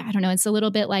 I don't know, it's a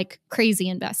little bit like crazy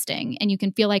investing and you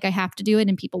can feel like I have to do it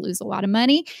and people lose a lot of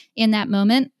money in that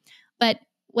moment. But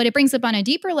what it brings up on a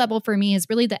deeper level for me is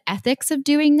really the ethics of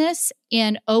doing this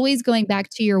and always going back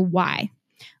to your why.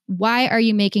 Why are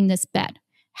you making this bet?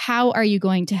 How are you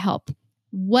going to help?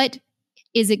 What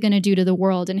is it going to do to the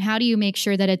world? And how do you make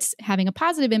sure that it's having a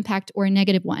positive impact or a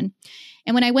negative one?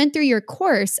 And when I went through your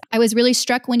course, I was really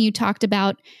struck when you talked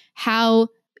about how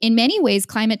in many ways,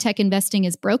 climate tech investing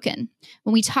is broken.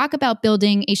 When we talk about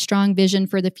building a strong vision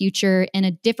for the future and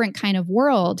a different kind of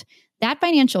world, that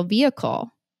financial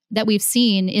vehicle that we've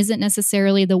seen isn't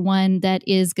necessarily the one that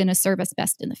is going to serve us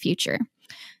best in the future.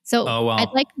 So I'd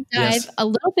like to dive a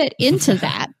little bit into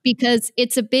that because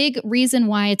it's a big reason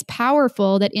why it's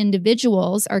powerful that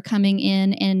individuals are coming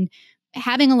in and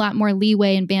having a lot more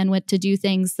leeway and bandwidth to do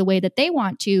things the way that they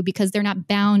want to because they're not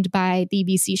bound by the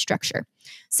VC structure.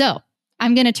 So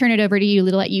I'm going to turn it over to you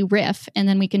to let you riff and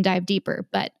then we can dive deeper.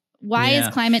 But why is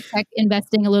climate tech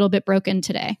investing a little bit broken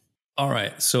today? All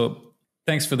right. So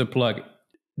thanks for the plug.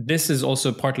 This is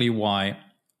also partly why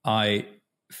I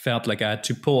felt like I had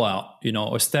to pull out,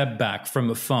 or step back from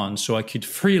a fund so I could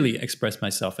freely express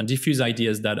myself and diffuse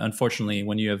ideas that unfortunately,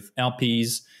 when you have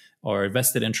LPs or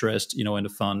vested interest, in the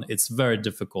fund, it's very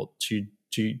difficult to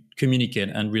communicate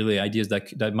and relay ideas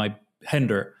that might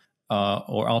hinder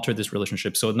or alter this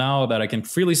relationship. So now that I can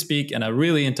freely speak, and I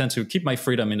really intend to keep my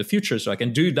freedom in the future so I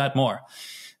can do that more.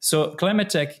 So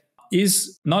ClimateTech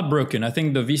is not broken. I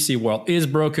think the VC world is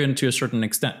broken to a certain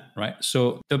extent, right?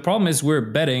 So the problem is we're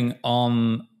betting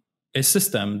on a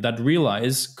system that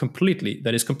is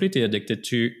completely addicted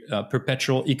to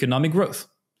perpetual economic growth.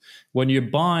 When you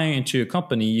buy into a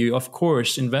company, you of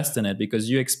course invest in it because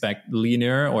you expect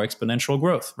linear or exponential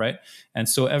growth, right? And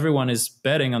so everyone is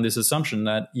betting on this assumption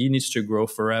that it needs to grow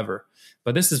forever.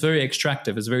 But this is very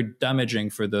extractive. It's very damaging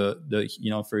for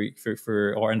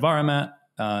for our environment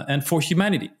and for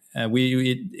humanity.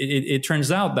 It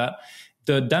turns out that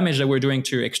the damage that we're doing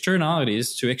to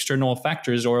externalities, to external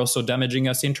factors, are also damaging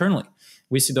us internally.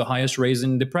 We see the highest rise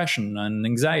in depression and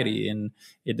anxiety, and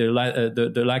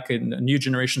the lack of new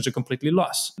generations are completely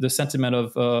lost. The sentiment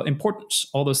of importance,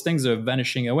 all those things are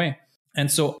vanishing away.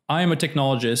 And so I am a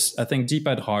technologist. I think deep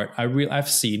at heart, I've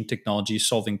seen technology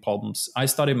solving problems. I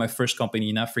started my first company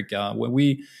in Africa when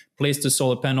we placed a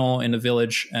solar panel in a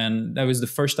village, and that was the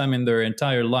first time in their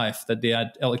entire life that they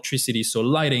had electricity, so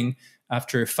lighting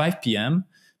after 5 p.m.,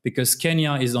 because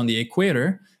Kenya is on the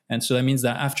equator. And so that means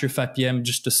that after 5 p.m.,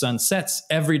 just the sun sets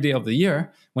every day of the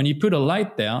year. When you put a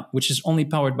light there, which is only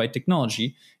powered by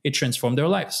technology, it transforms their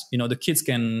lives. The kids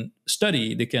can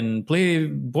study, they can play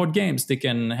board games, they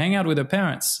can hang out with their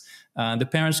parents. The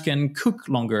parents can cook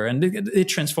longer, and they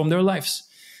transform their lives.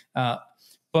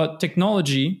 But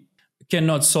technology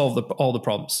cannot solve all the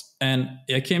problems. And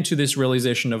I came to this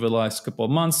realization over the last couple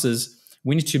of months is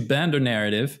we need to bend the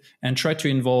narrative and try to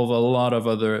involve a lot of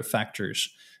other factors.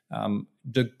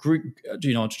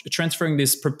 Transferring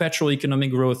this perpetual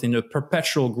economic growth into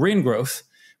perpetual green growth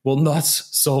will not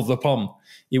solve the problem.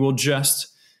 It will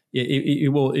just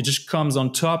it just comes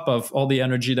on top of all the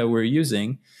energy that we're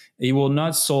using. It will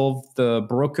not solve the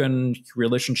broken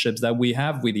relationships that we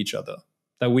have with each other,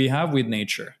 that we have with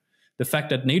nature. The fact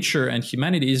that nature and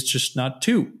humanity is just not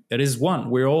two; it is one.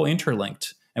 We're all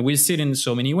interlinked, and we see it in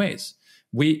so many ways.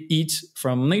 We eat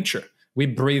from nature. We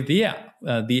breathe the air.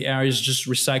 The air is just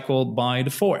recycled by the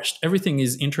forest. Everything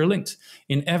is interlinked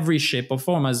in every shape or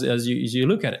form as you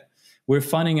look at it. We're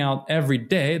finding out every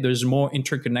day there's more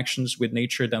interconnections with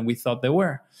nature than we thought there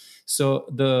were. So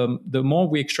the more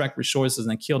we extract resources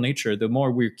and kill nature, the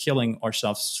more we're killing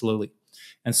ourselves slowly.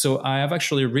 And so I have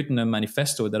actually written a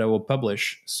manifesto that I will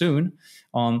publish soon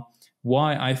on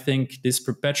why I think this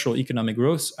perpetual economic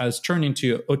growth has turned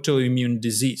into an autoimmune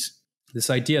disease. This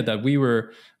idea that we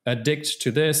were addicted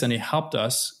to this and it helped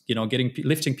us,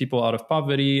 lifting people out of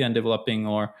poverty and developing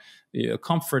our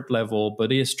comfort level,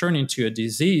 but it has turned into a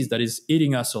disease that is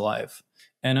eating us alive.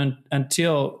 And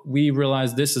until we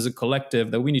realize this is a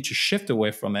collective, that we need to shift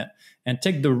away from it and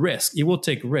take the risk. It will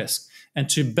take risk, and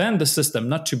to bend the system,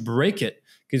 not to break it,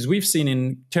 because we've seen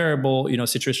in terrible,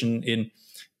 situation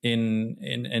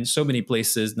in so many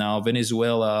places now,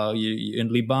 Venezuela, in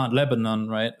Lebanon,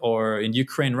 right, or in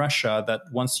Ukraine, Russia, that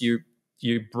once you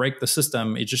break the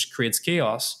system, it just creates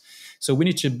chaos. So we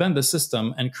need to bend the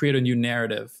system and create a new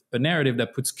narrative, a narrative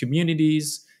that puts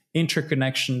communities,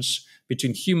 interconnections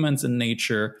between humans and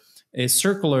nature, a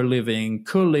circular living,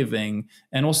 co-living,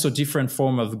 and also different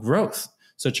form of growth,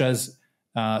 such as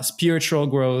spiritual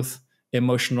growth,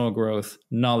 emotional growth,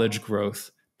 knowledge growth,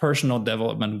 personal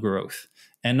development growth,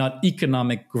 and not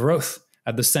economic growth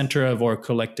at the center of our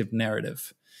collective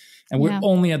narrative. And we're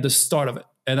only at the start of it.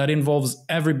 And that involves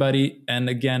everybody. And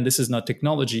again, this is not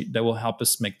technology that will help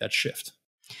us make that shift.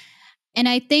 And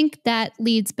I think that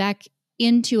leads back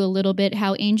into a little bit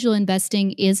how angel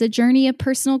investing is a journey of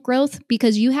personal growth,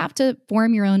 because you have to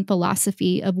form your own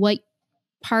philosophy of what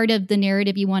part of the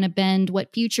narrative you want to bend,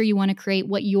 what future you want to create,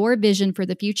 what your vision for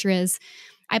the future is.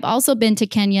 I've also been to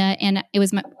Kenya, and it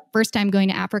was my first time going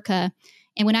to Africa.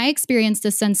 And when I experienced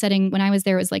the sun setting, when I was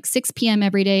there, it was like 6 p.m.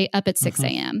 every day, up at 6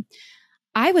 a.m.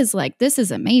 I was like, this is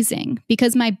amazing,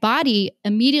 because my body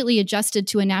immediately adjusted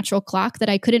to a natural clock that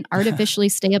I couldn't artificially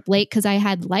stay up late because I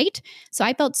had light. So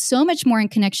I felt so much more in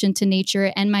connection to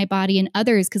nature and my body and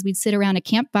others, because we'd sit around a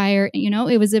campfire.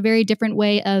 It was a very different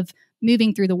way of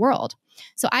moving through the world.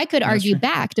 So I could argue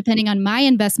back, depending on my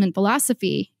investment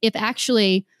philosophy, if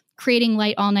actually creating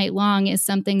light all night long is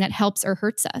something that helps or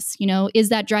hurts us. Is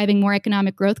that driving more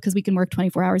economic growth because we can work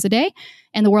 24 hours a day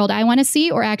and the world I want to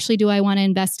see, or actually do I want to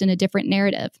invest in a different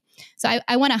narrative? So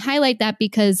I want to highlight that,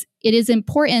 because it is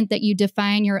important that you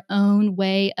define your own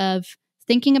way of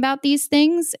thinking about these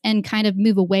things and kind of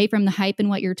move away from the hype and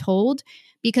what you're told,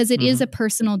 because it is a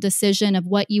personal decision of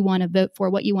what you want to vote for,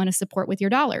 what you want to support with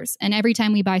your dollars. And every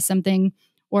time we buy something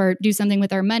or do something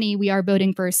with our money, we are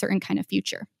voting for a certain kind of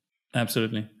future.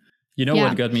 Absolutely. You know Yeah.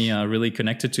 what got me really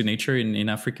connected to nature in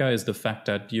Africa is the fact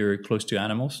that you're close to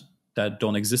animals that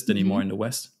don't exist anymore in the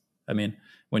West. I mean,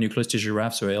 when you're close to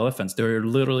giraffes or elephants, they're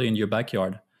literally in your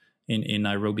backyard in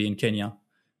Nairobi, in Kenya.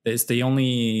 It's the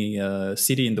only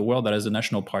city in the world that has a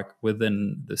national park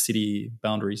within the city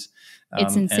boundaries.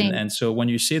 It's insane. And so when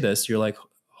you see this, you're like,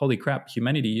 holy crap,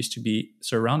 humanity used to be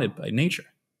surrounded by nature,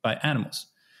 by animals.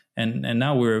 And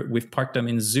now we've parked them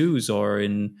in zoos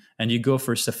and you go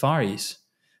for safaris.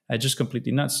 Just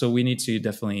completely nuts. So we need to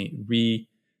definitely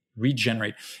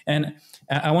regenerate. And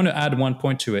I want to add one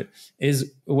point to it is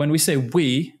when we say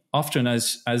we, often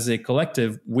as a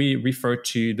collective, we refer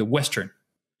to the Western,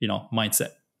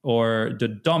 mindset or the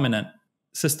dominant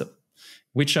system,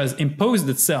 which has imposed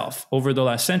itself over the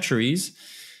last centuries,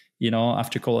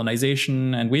 after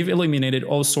colonization, and we've eliminated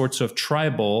all sorts of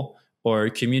tribal or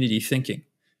community thinking.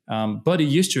 But it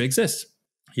used to exist.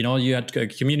 You had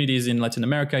communities in Latin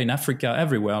America, in Africa,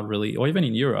 everywhere really, or even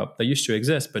in Europe that used to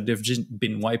exist, but they've just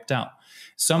been wiped out.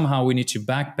 Somehow we need to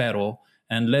backpedal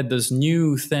and let those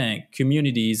new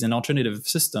communities and alternative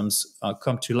systems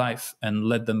come to life and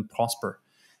let them prosper.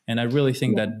 And I really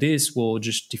think that this will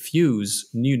just diffuse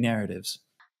new narratives.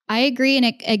 I agree. And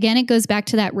it goes back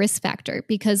to that risk factor,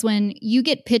 because when you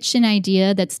get pitched an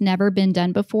idea that's never been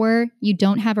done before, you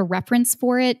don't have a reference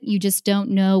for it, you just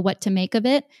don't know what to make of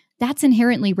it. That's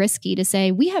inherently risky to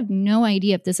say, we have no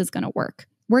idea if this is going to work.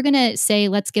 We're going to say,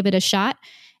 let's give it a shot.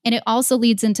 And it also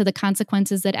leads into the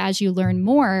consequences that as you learn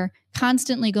more,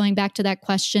 constantly going back to that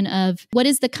question of what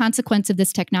is the consequence of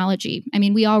this technology? I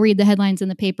mean, we all read the headlines in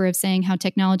the paper of saying how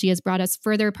technology has brought us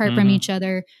further apart from each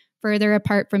other, further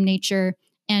apart from nature.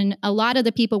 And a lot of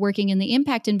the people working in the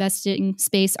impact investing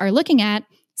space are looking at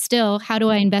still, how do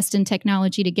I invest in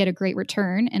technology to get a great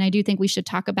return? And I do think we should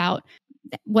talk about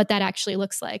what that actually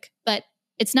looks like. But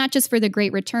it's not just for the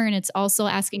great return. It's also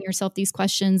asking yourself these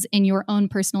questions in your own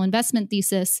personal investment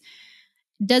thesis.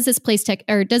 Does this place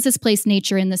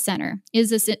nature in the center?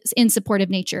 Is this in support of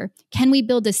nature? Can we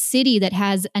build a city that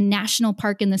has a national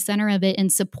park in the center of it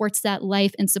and supports that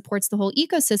life and supports the whole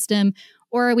ecosystem?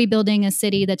 Or are we building a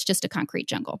city that's just a concrete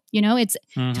jungle? It's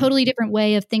a totally different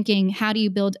way of thinking. How do you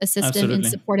build a system in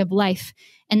support of life?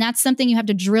 And that's something you have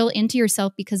to drill into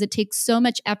yourself, because it takes so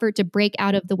much effort to break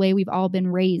out of the way we've all been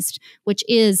raised, which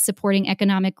is supporting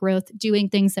economic growth, doing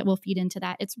things that will feed into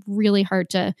that. It's really hard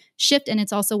to shift. And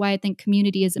it's also why I think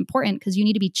community is important, because you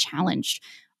need to be challenged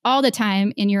all the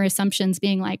time in your assumptions,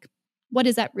 being like, what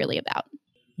is that really about?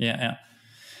 Yeah.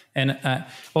 And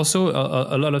also,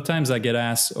 a lot of times I get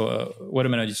asked, what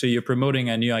am I doing? So you're promoting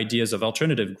new ideas of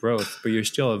alternative growth, but you're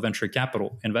still a venture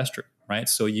capital investor, right?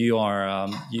 So you are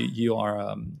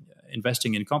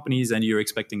investing in companies and you're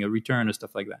expecting a return and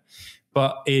stuff like that.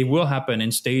 But it will happen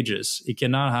in stages. It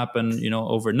cannot happen,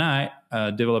 overnight,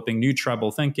 developing new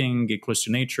tribal thinking, get close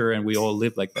to nature, and we all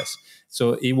live like this.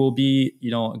 So it will be,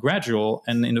 gradual.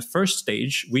 And in the first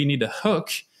stage, we need a hook,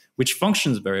 which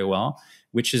functions very well,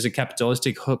 which is a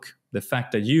capitalistic hook. The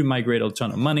fact that you migrate a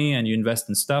ton of money and you invest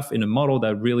in stuff in a model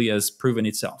that really has proven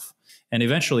itself. And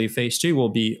eventually phase 2 will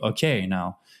be, okay,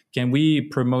 now, can we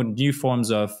promote new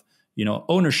forms of,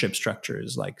 ownership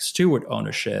structures like steward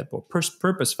ownership or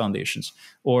purpose foundations,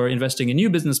 or investing in new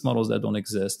business models that don't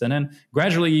exist. And then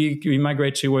gradually you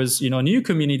migrate towards, new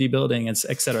community building, et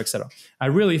cetera, et cetera. I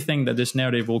really think that this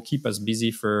narrative will keep us busy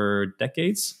for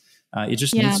decades. It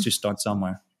just needs to start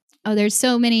somewhere. Oh, there's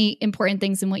so many important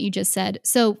things in what you just said.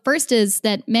 So first is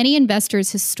that many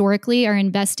investors historically are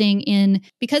investing in,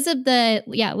 because of the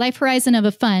life horizon of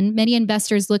a fund, many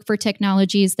investors look for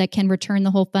technologies that can return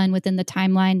the whole fund within the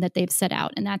timeline that they've set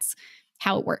out. And that's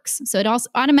how it works. So it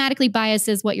also automatically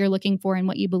biases what you're looking for and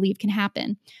what you believe can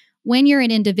happen. When you're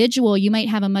an individual, you might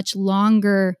have a much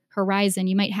longer horizon.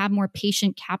 You might have more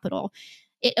patient capital.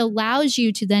 It allows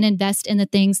you to then invest in the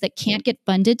things that can't get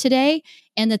funded today.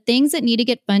 And the things that need to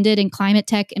get funded in climate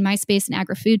tech, in my space, and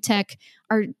agri-food tech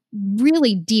are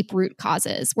really deep root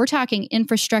causes. We're talking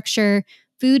infrastructure.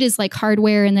 Food is like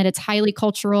hardware in that it's highly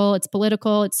cultural, it's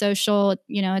political, it's social.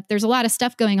 There's a lot of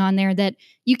stuff going on there that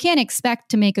you can't expect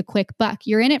to make a quick buck.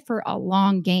 You're in it for a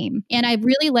long game. And I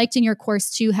really liked in your course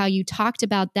too, how you talked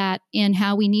about that and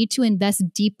how we need to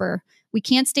invest deeper. We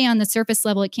can't stay on the surface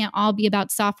level. It can't all be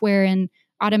about software and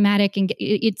automatic, and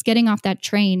it's getting off that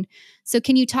train. So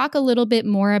can you talk a little bit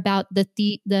more about the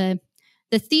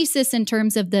thesis in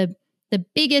terms of the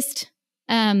biggest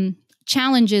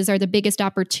challenges are the biggest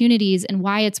opportunities and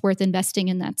why it's worth investing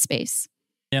in that space?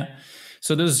 Yeah.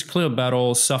 So there's clear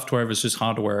battle, software versus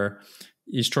hardware.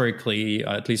 historically,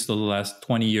 at least the last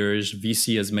 20 years,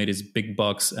 VC has made its big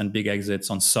bucks and big exits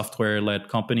on software-led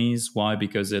companies. Why?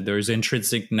 Because there is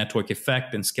intrinsic network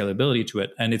effect and scalability to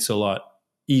it, and it's a lot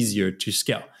easier to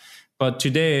scale. But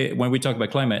today, when we talk about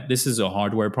climate, this is a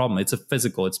hardware problem. It's a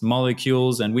physical, it's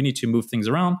molecules, and we need to move things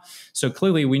around. So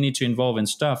clearly, we need to involve in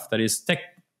stuff that is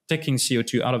taking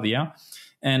CO2 out of the air.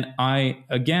 And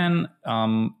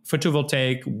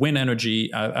photovoltaic, wind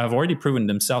energy, have already proven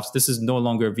themselves. This is no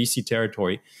longer VC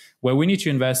territory where we need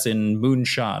to invest in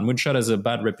moonshot. Moonshot has a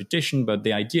bad reputation, but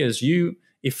the idea is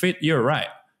you're right,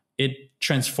 it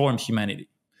transforms humanity.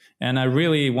 And I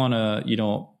really want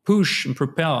to, push and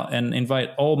propel and invite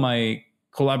all my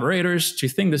collaborators to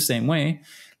think the same way.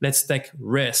 Let's take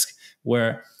risk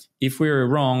where if we're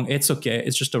wrong, it's okay.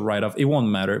 It's just a write-off. It won't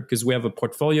matter because we have a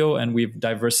portfolio and we've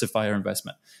diversified our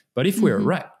investment. But if we're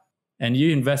right and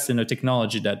you invest in a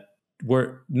technology that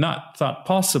were not thought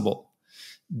possible,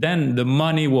 then the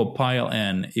money will pile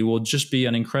in. It will just be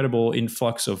an incredible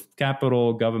influx of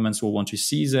capital. Governments will want to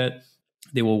seize it.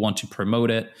 They will want to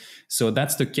promote it. So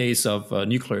that's the case of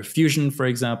nuclear fusion, for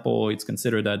example. It's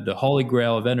considered that the holy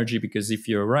grail of energy because if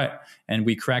you're right and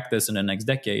we crack this in the next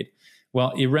decade,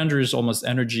 well, it renders almost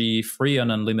energy free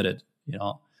and unlimited,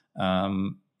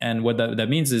 and what that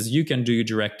means is you can do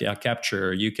direct air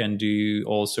capture, you can do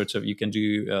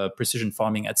precision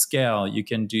farming at scale, you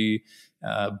can do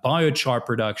biochar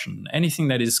production, anything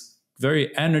that is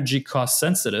very energy cost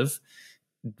sensitive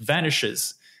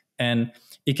vanishes. And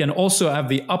it can also have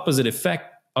the opposite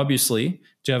effect, obviously,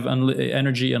 to have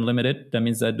energy unlimited. That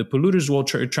means that the polluters will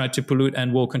try to pollute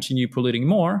and will continue polluting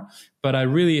more. But I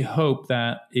really hope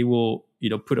that it will,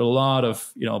 put a lot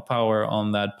of, power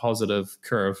on that positive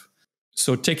curve.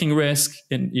 So taking risk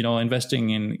and, investing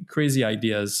in crazy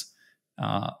ideas,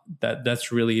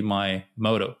 that's really my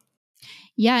motto.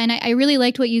 Yeah. And I really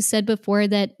liked what you said before,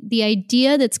 that the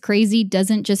idea that's crazy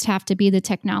doesn't just have to be the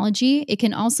technology. It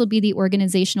can also be the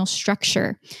organizational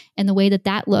structure and the way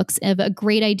that looks of a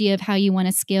great idea of how you want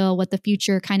to scale, what the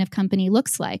future kind of company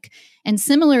looks like. And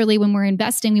similarly, when we're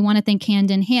investing, we want to think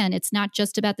hand in hand. It's not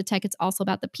just about the tech, it's also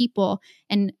about the people.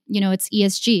 And, it's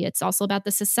ESG. It's also about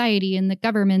the society and the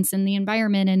governments and the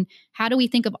environment. And how do we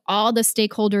think of all the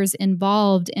stakeholders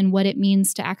involved in what it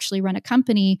means to actually run a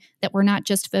company, that we're not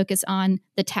just focused on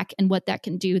the tech and what that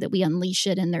can do, that we unleash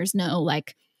it and there's no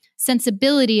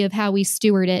sensibility of how we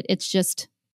steward it. It's just,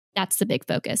 that's the big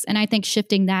focus. And I think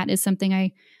shifting that is something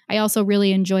I also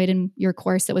really enjoyed in your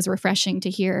course. That was refreshing to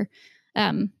hear,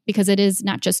 because it is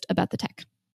not just about the tech.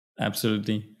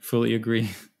 Absolutely. Fully agree.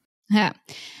 Yeah.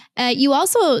 You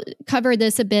also covered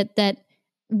this a bit, that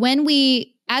when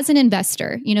we, as an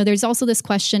investor, there's also this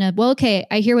question of, well, okay,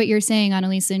 I hear what you're saying,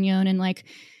 Annalise and Yon, and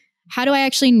how do I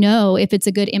actually know if it's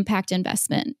a good impact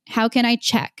investment? How can I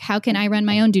check? How can I run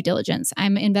my own due diligence?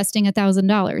 I'm investing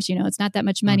 $1,000. It's not that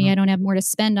much money. I don't have more to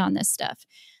spend on this stuff.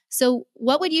 So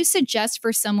what would you suggest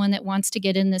for someone that wants to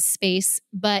get in this space,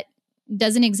 but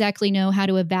doesn't exactly know how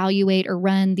to evaluate or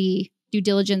run the due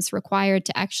diligence required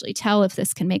to actually tell if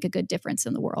this can make a good difference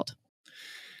in the world?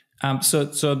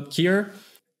 So here,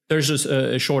 there's just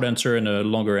a short answer and a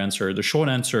longer answer. The short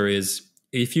answer is,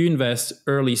 if you invest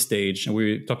early stage, and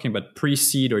we're talking about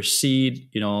pre-seed or seed,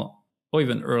 or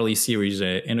even early series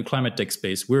A, in the climate tech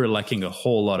space, we're lacking a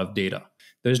whole lot of data.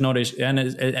 There's not, and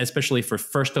especially for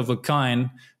first of a kind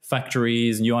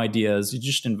factories, new ideas, you're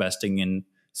just investing in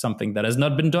something that has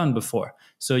not been done before.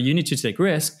 So you need to take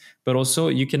risk, but also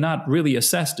you cannot really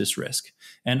assess this risk.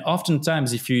 And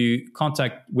oftentimes, if you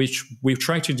contact, which we've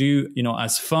tried to do,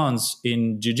 as funds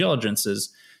in due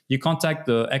diligences, you contact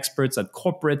the experts at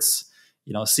corporates,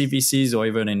 CVCs, or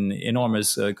even in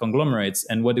enormous conglomerates.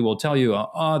 And what they will tell you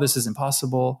are, this is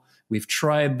impossible. We've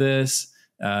tried this.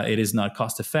 It is not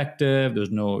cost effective.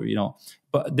 There's no,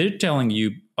 but they're telling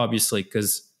you, obviously,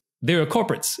 because they're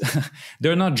corporates.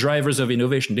 They're not drivers of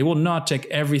innovation. They will not take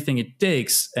everything it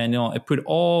takes and put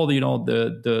all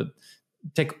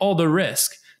take all the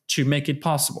risk to make it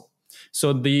possible.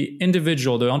 So the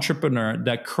individual, the entrepreneur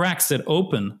that cracks it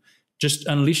open, just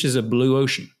unleashes a blue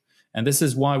ocean. And this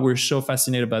is why we're so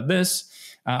fascinated about this.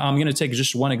 I'm going to take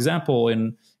just one example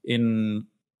in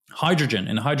hydrogen.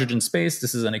 In the hydrogen space,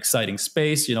 this is an exciting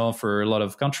space, for a lot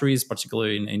of countries,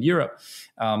 particularly in Europe,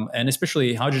 and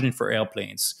especially hydrogen for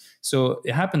airplanes. So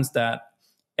it happens that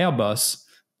Airbus,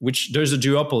 which there's a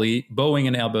duopoly, Boeing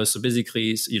and Airbus, so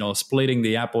basically, splitting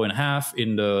the apple in half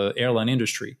in the airline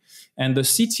industry. And the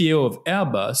CTO of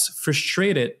Airbus,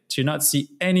 frustrated to not see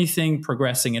anything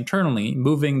progressing internally,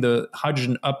 moving the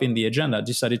hydrogen up in the agenda,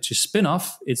 decided to spin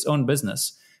off its own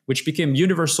business, which became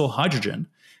Universal Hydrogen,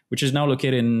 which is now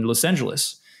located in Los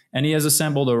Angeles. And he has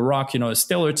assembled a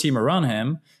stellar team around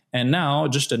him. And now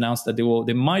just announced that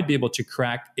they might be able to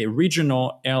crack a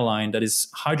regional airline that is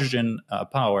hydrogen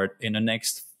powered in the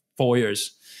next 4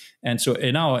 years. And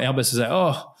now Airbus is like,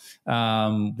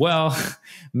 well,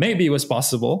 maybe it was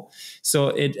possible. So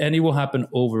it will happen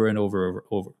over and over.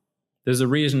 There's a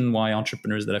reason why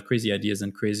entrepreneurs that have crazy ideas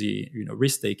and crazy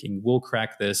risk taking will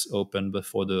crack this open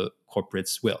before the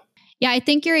corporates will. Yeah, I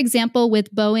think your example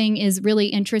with Boeing is really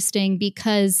interesting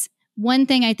because one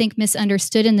thing I think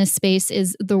misunderstood in this space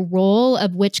is the role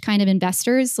of which kind of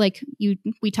investors. Like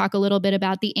we talk a little bit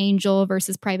about the angel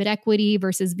versus private equity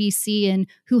versus VC and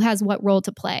who has what role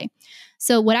to play.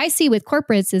 So what I see with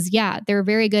corporates is, they're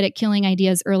very good at killing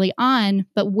ideas early on,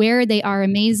 but where they are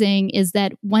amazing is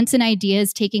that once an idea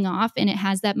is taking off and it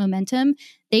has that momentum,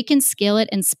 they can scale it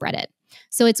and spread it.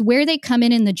 So it's where they come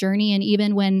in the journey. And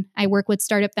even when I work with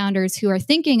startup founders who are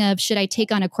thinking of, should I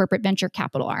take on a corporate venture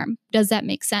capital arm? Does that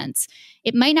make sense?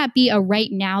 It might not be a right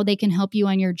now they can help you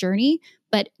on your journey,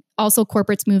 but also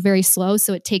corporates move very slow.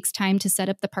 So it takes time to set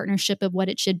up the partnership of what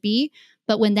it should be.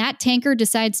 But when that tanker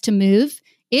decides to move,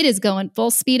 it is going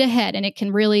full speed ahead and it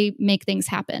can really make things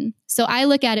happen. So I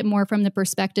look at it more from the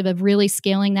perspective of really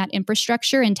scaling that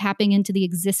infrastructure and tapping into the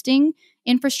existing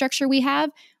infrastructure we have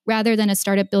rather than a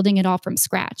startup building it all from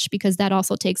scratch, because that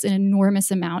also takes an enormous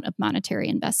amount of monetary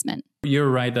investment. You're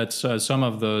right that some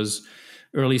of those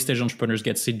early stage entrepreneurs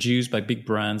get seduced by big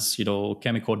brands,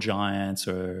 chemical giants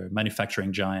or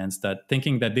manufacturing giants, that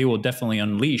thinking that they will definitely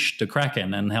unleash the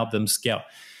Kraken and help them scale.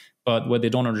 But what they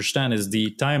don't understand is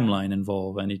the timeline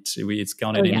involved, and it's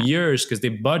counted in years because they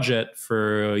budget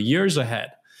for years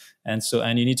ahead. And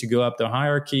you need to go up the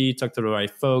hierarchy, talk to the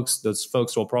right folks. Those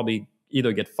folks will probably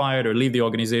either get fired or leave the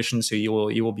organization, so you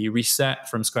will be reset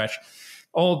from scratch.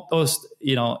 All those,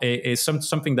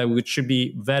 something that should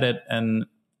be vetted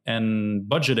and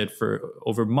budgeted for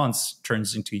over months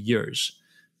turns into years.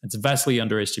 It's vastly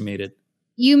underestimated.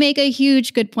 You make a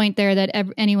huge good point there that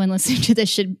anyone listening to this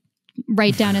should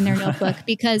write down in their notebook,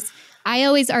 because I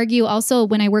always argue also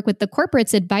when I work with the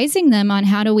corporates advising them on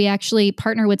how do we actually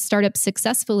partner with startups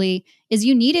successfully is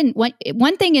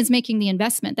one thing is making the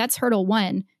investment. That's hurdle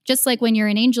one. Just like when you're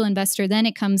an angel investor, then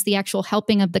it comes the actual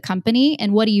helping of the company.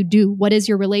 And what do you do? What does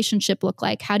your relationship look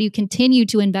like? How do you continue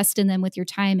to invest in them with your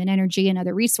time and energy and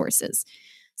other resources?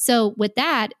 So with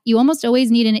that, you almost always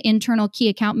need an internal key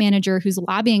account manager who's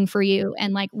lobbying for you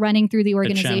and like running through the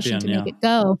organization to make it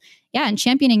go. Yeah, and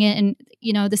championing it. And,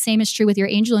 the same is true with your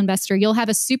angel investor. You'll have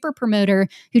a super promoter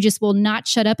who just will not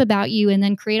shut up about you and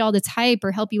then create all this hype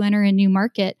or help you enter a new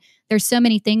market. There's so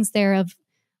many things there of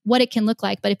what it can look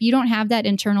like. But if you don't have that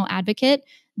internal advocate,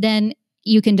 then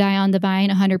you can die on the vine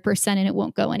 100% and it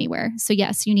won't go anywhere. So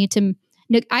yes, you need to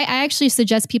I actually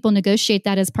suggest people negotiate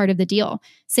that as part of the deal.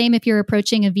 Same if you're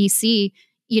approaching a VC,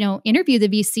 interview the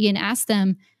VC and ask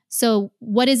them, so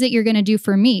what is it you're going to do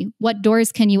for me? What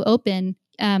doors can you open?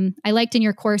 I liked in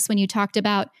your course when you talked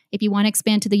about if you want to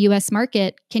expand to the US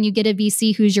market, can you get a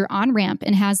VC who's your on-ramp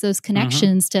and has those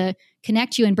connections to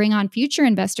connect you and bring on future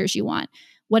investors you want?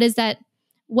 What is that?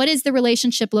 What does the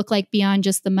relationship look like beyond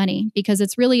just the money? Because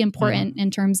it's really important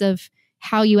in terms of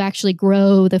how you actually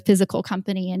grow the physical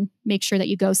company and make sure that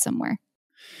you go somewhere.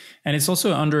 And it's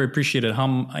also underappreciated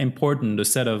how important the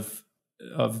set of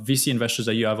VC investors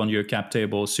that you have on your cap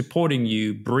table, supporting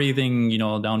you, breathing,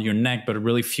 down your neck, but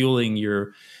really fueling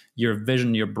your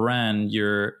vision, your brand,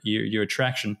 your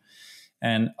attraction.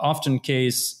 And often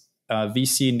case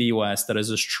VC in the US that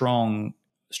is a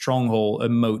stronghold, a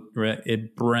moat, right? A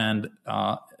brand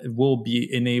will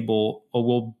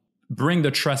bring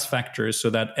the trust factors so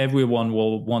that everyone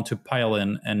will want to pile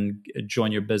in and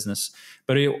join your business.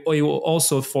 But it will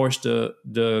also force the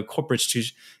corporates to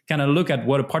kind of look at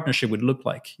what a partnership would look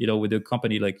like, with a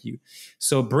company like you.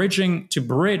 So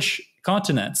bridge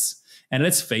continents. And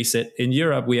let's face it, in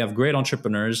Europe, we have great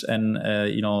entrepreneurs and,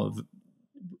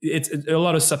 it's a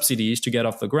lot of subsidies to get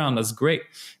off the ground. That's great.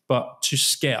 But to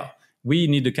scale, we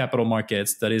need the capital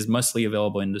markets that is mostly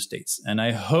available in the States. And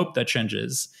I hope that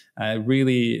changes. I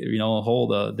really,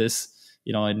 hold this,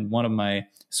 in one of my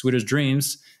sweetest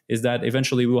dreams is that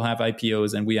eventually we'll have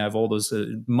IPOs and we have all those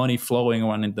money flowing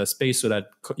around in the space so that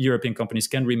European companies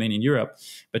can remain in Europe.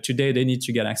 But today they need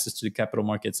to get access to the capital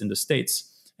markets in the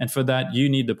States. And for that, you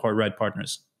need the right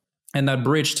partners. And that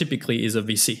bridge typically is a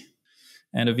VC.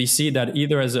 And a VC that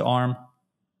either has an arm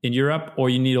in Europe, or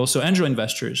you need also angel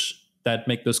investors that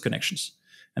make those connections.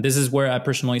 And this is where I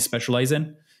personally specialize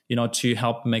in, to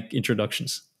help make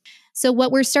introductions. So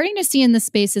what we're starting to see in the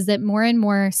space is that more and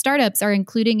more startups are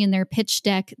including in their pitch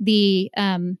deck the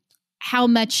how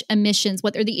much emissions,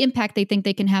 what are the impact they think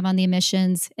they can have on the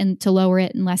emissions and to lower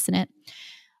it and lessen it.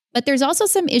 But there's also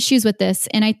some issues with this.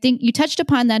 And I think you touched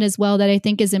upon that as well, that I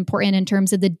think is important in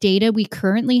terms of the data we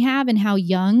currently have and how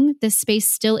young this space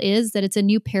still is, that it's a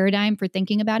new paradigm for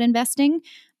thinking about investing.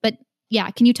 But yeah,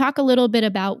 can you talk a little bit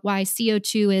about why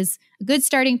CO2 is a good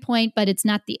starting point, but it's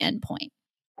not the end point?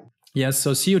 Yes,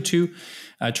 so CO2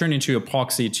 turned into a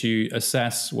proxy to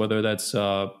assess whether that's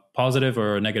positive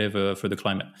or negative for the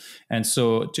climate. And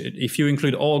so if you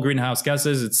include all greenhouse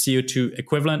gases, it's CO2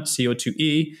 equivalent,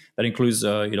 CO2e, that includes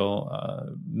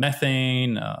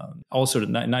methane, also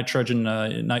nitrogen,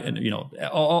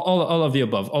 all of the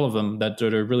above, all of them that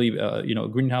are really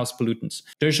greenhouse pollutants.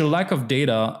 There's a lack of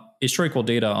data, historical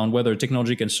data, on whether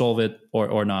technology can solve it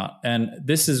or not. And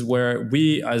this is where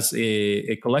we as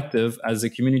a collective, as a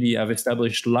community, have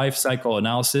established life cycle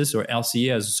analysis, or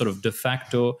LCA, as sort of de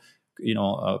facto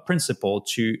principle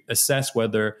to assess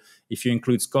whether, if you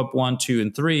include scope 1, 2,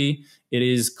 and 3, it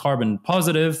is carbon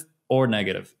positive or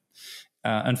negative.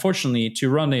 Unfortunately, to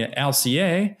run the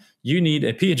LCA, you need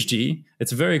a PhD.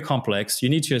 It's very complex. You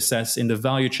need to assess in the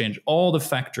value chain all the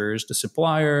factors, the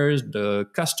suppliers, the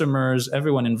customers,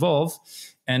 everyone involved.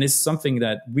 And it's something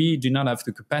that we do not have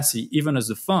the capacity, even as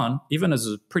a fund, even as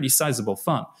a pretty sizable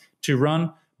fund, to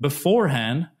run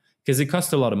beforehand, because it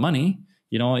costs a lot of money.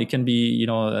 It can be,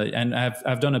 and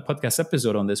I've done a podcast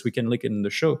episode on this. We can link it in the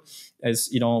show. As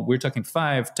we're talking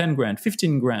 5, 10 grand,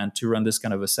 15 grand to run this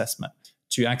kind of assessment,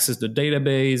 to access the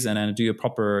database and then do a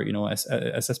proper,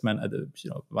 assessment at the,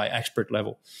 by expert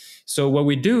level. So what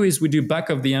we do is we do back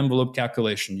of the envelope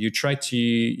calculation. You try to,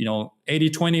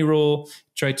 80-20 rule,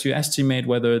 try to estimate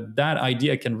whether that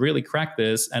idea can really crack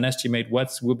this, and estimate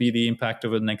what will be the impact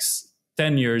over the next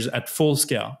 10 years at full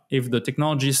scale if the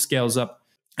technology scales up.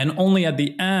 And only at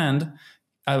the end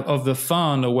of the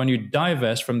fund, or when you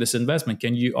divest from this investment,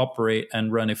 can you operate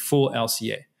and run a full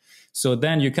LCA. So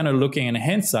then you're kind of looking in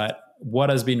hindsight what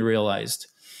has been realized.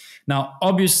 Now,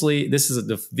 obviously, this is at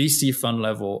the VC fund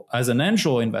level. As an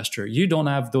angel investor, you don't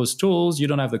have those tools, you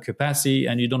don't have the capacity,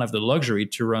 and you don't have the luxury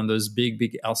to run those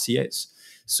big LCAs.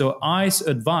 So I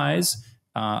advise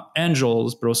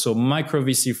angels, but also micro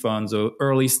VC funds or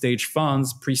early stage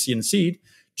funds, pre-seed and seed,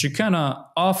 to kind of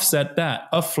offset that,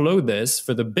 offload this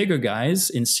for the bigger guys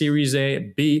in Series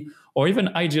A, B, or even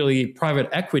ideally private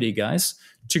equity guys,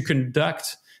 to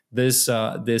conduct this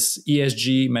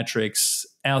ESG metrics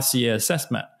LCA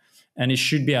assessment. And it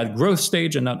should be at growth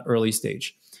stage and not early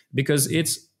stage, because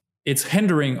it's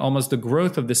hindering almost the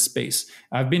growth of this space.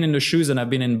 I've been in the shoes and I've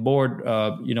been in board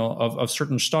of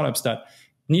certain startups that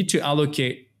need to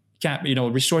allocate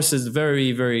resources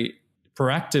very, very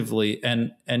proactively,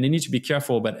 and they need to be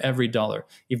careful about every dollar.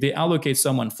 If they allocate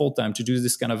someone full-time to do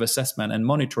this kind of assessment and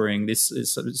monitoring, this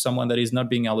is someone that is not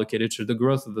being allocated to the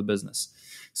growth of the business.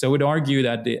 So I would argue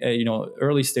that the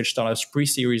early stage startups,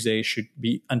 pre-Series A, should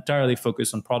be entirely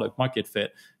focused on product market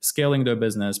fit, scaling their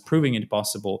business, proving it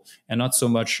possible, and not so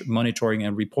much monitoring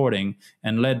and reporting,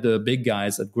 and let the big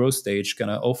guys at growth stage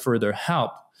kind of offer their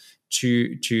help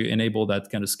to enable that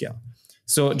kind of scale.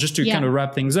 So just to kind of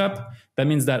wrap things up, that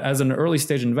means that as an early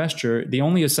stage investor, the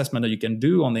only assessment that you can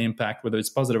do on the impact, whether it's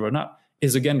positive or not,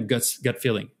 is again gut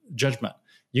feeling, judgment.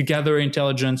 You gather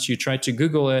intelligence, you try to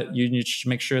Google it, you need to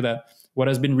make sure that what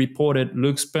has been reported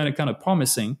looks kind of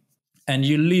promising, and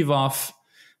you leave off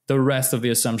the rest of the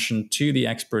assumption to the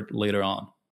expert later on.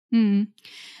 And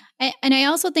I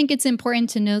also think it's important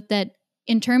to note that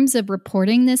in terms of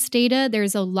reporting this data,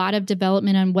 there's a lot of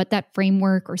development on what that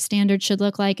framework or standard should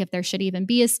look like, if there should even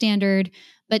be a standard.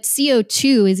 But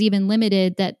CO2 is even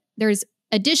limited, that there's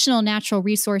additional natural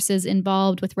resources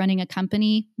involved with running a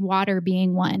company, water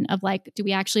being one, of like, do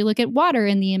we actually look at water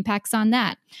and the impacts on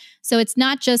that? So it's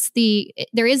not just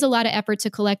there is a lot of effort to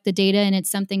collect the data, and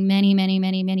it's something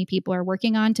many people are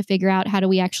working on to figure out how do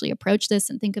we actually approach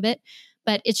this and think of it.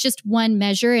 But it's just one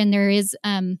measure, and there is,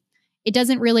 it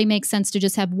doesn't really make sense to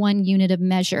just have one unit of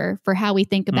measure for how we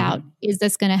think about, is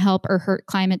this going to help or hurt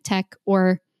climate tech,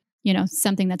 or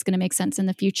something that's going to make sense in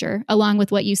the future, along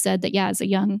with what you said, that, as a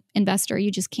young investor, you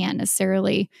just can't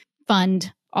necessarily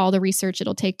fund all the research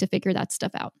it'll take to figure that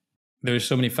stuff out. There's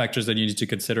so many factors that you need to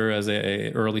consider as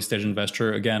a early stage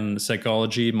investor. Again,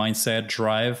 psychology, mindset,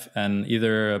 drive, and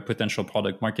either a potential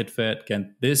product market fit.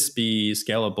 Can this be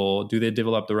scalable? Do they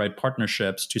develop the right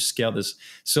partnerships to scale this?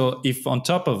 So if on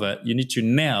top of it, you need to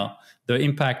nail the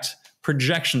impact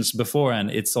projections beforehand,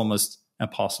 it's almost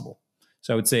impossible.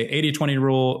 So I would say 80-20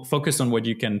 rule, focus on what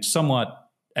you can somewhat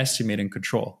estimate and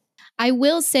control. I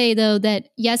will say, though, that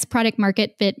yes, product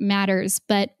market fit matters.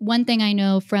 But one thing I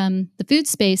know from the food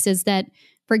space is that,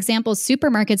 for example,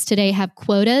 supermarkets today have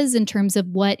quotas in terms of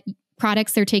what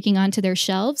products they're taking onto their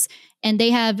shelves. And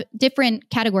they have different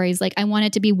categories, like I want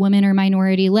it to be women or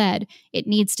minority led. It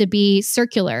needs to be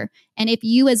circular. And if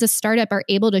you as a startup are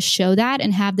able to show that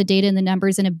and have the data and the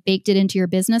numbers and have baked it into your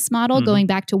business model, going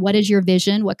back to what is your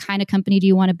vision? What kind of company do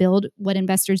you want to build? What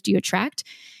investors do you attract?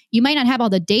 You might not have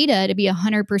all the data to be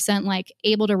 100% like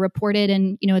able to report it,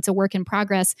 and it's a work in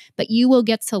progress, but you will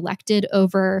get selected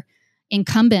over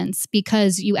incumbents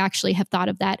because you actually have thought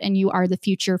of that and you are the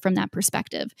future from that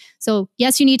perspective. So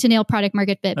yes, you need to nail product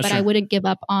market fit, but I wouldn't give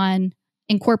up on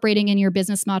incorporating in your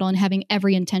business model and having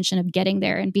every intention of getting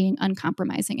there and being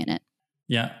uncompromising in it.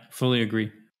 Yeah, fully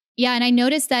agree. Yeah. And I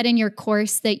noticed that in your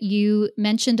course that you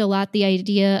mentioned a lot the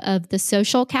idea of the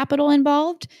social capital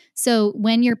involved. So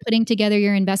when you're putting together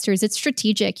your investors, it's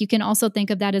strategic. You can also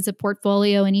think of that as a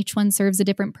portfolio, and each one serves a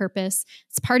different purpose.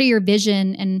 It's part of your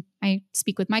vision. And I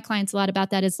speak with my clients a lot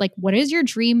about that. Is like, what is your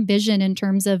dream vision in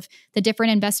terms of the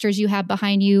different investors you have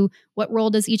behind you? What role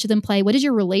does each of them play? What does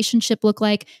your relationship look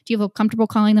like? Do you feel comfortable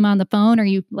calling them on the phone? Or are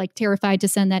you like terrified to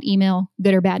send that email,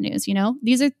 good or bad news?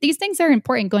 These things are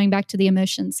important, going back to the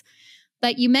emotions.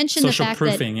 But you mentioned social the fact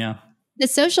proofing, that the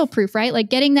social proof, right?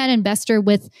 Like getting that investor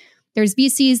there's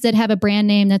VCs that have a brand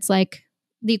name that's like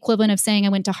the equivalent of saying I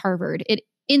went to Harvard. It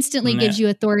instantly gives you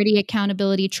authority,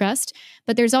 accountability, trust.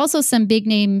 But there's also some big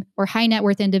name or high net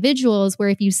worth individuals where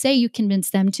if you say you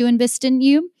convince them to invest in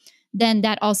you, then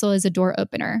that also is a door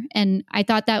opener. And I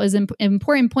thought that was an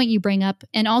important point you bring up.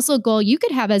 And also a goal you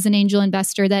could have as an angel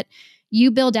investor, that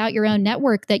you build out your own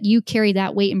network, that you carry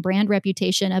that weight and brand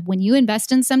reputation of when you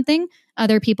invest in something,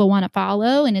 other people want to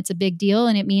follow, and it's a big deal.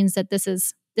 And it means that this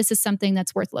is something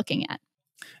that's worth looking at.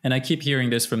 And I keep hearing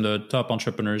this from the top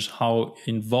entrepreneurs, how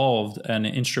involved and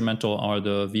instrumental are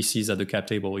the VCs at the cap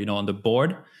table, on the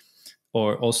board,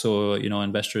 or also,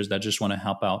 investors that just want to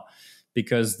help out,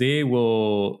 because they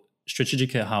will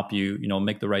strategically help you,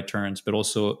 make the right turns, but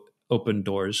also open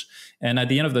doors. And at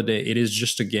the end of the day, it is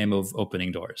just a game of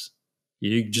opening doors.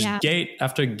 You just gate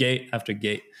after gate after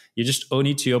gate. You just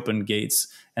need to open gates,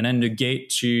 and then the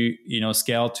gate to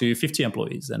scale to 50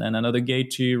 employees, and then another gate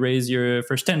to raise your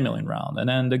first 10 million round, and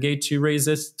then the gate to raise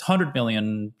this 100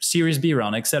 million Series B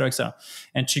round, et cetera, et cetera.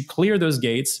 And to clear those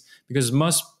gates, because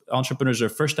most entrepreneurs are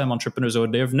first-time entrepreneurs, or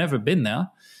they've never been there.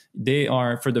 They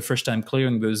are for the first time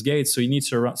clearing those gates. So you need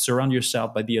to surround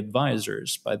yourself by the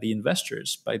advisors, by the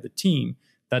investors, by the team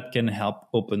that can help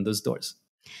open those doors.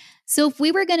 So if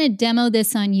we were going to demo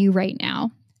this on you right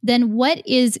now, then what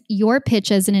is your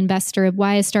pitch as an investor of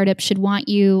why a startup should want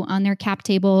you on their cap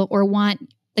table, or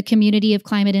want the community of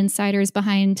climate insiders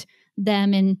behind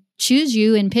them and choose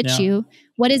you and pitch you?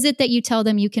 What is it that you tell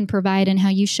them you can provide, and how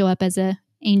you show up as an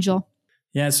angel?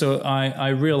 Yeah, so I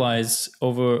realized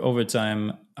over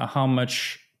time how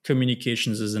much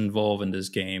communications is involved in this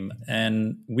game.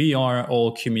 And we are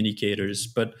all communicators,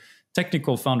 but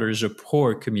technical founders are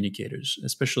poor communicators,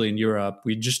 especially in Europe.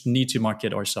 We just need to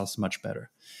market ourselves much better.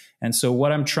 And so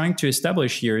what I'm trying to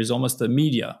establish here is almost a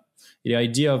media. The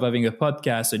idea of having a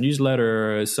podcast, a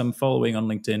newsletter, some following on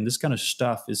LinkedIn, this kind of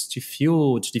stuff is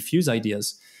to diffuse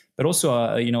ideas, but also,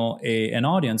 an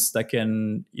audience that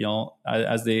can,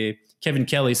 as Kevin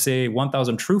Kelly say,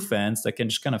 1,000 true fans that can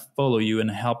just kind of follow you and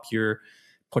help your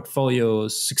portfolio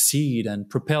succeed and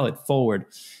propel it forward.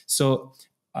 So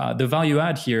the value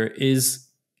add here is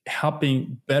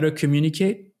helping better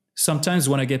communicate. Sometimes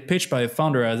when I get pitched by a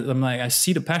founder, I'm like, I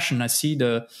see the passion, I see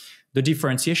the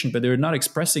differentiation, but they're not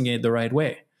expressing it the right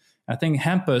way. I think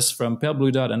Hampus from Pale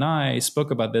Blue Dot and I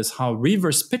spoke about this, how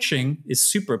reverse pitching is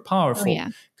super powerful,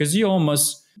 because you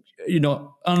almost,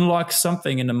 unlock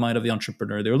something in the mind of the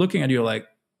entrepreneur. They're looking at you like,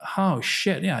 oh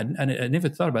shit, yeah, I never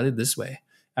thought about it this way.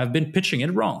 I've been pitching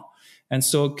it wrong. And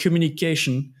so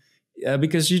communication,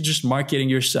 because you're just marketing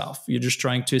yourself. You're just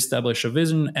trying to establish a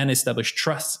vision and establish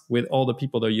trust with all the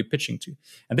people that you're pitching to.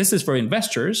 And this is for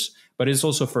investors, but it's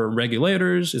also for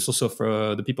regulators. It's also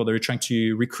for the people that you're trying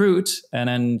to recruit and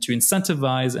then to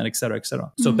incentivize, and et cetera, et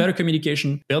cetera. So better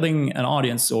communication, building an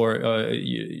audience, or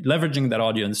leveraging that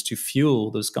audience to fuel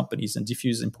those companies and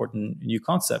diffuse important new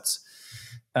concepts.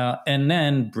 And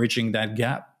then bridging that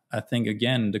gap. I think,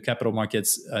 again, the capital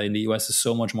markets in the US is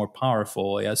so much more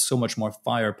powerful. It has so much more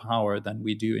firepower than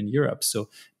we do in Europe. So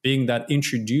being that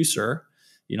introducer,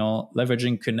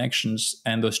 leveraging connections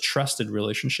and those trusted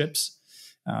relationships.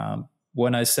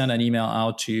 When I send an email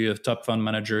out to a top fund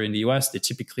manager in the US, they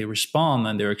typically respond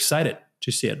and they're excited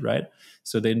to see it, right?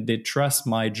 So they trust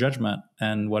my judgment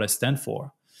and what I stand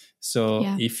for. So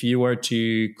if you were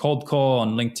to cold call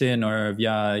on LinkedIn or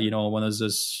via, one of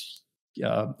those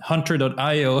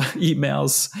hunter.io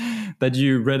emails that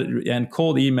you read and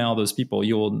cold email those people,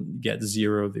 you will get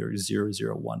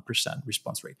 0.001%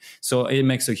 response rate. So it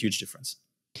makes a huge difference.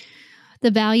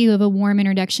 The value of a warm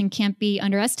introduction can't be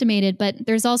underestimated, but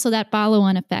there's also that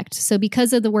follow-on effect. So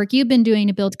because of the work you've been doing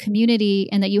to build community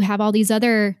and that you have all these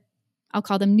other, I'll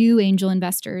call them new angel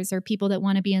investors or people that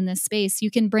want to be in this space, you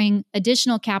can bring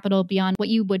additional capital beyond what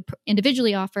you would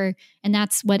individually offer. And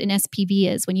that's what an SPV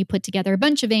is, when you put together a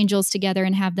bunch of angels together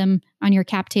and have them on your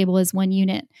cap table as one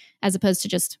unit, as opposed to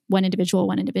just one individual.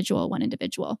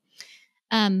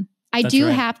 I do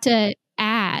have to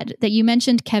add that you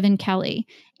mentioned Kevin Kelly,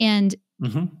 and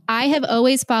I have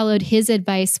always followed his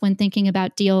advice when thinking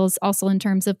about deals, also in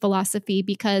terms of philosophy,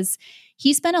 because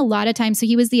he spent a lot of time. So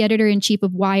he was the editor-in-chief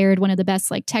of Wired, one of the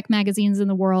best tech magazines in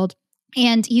the world.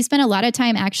 And he spent a lot of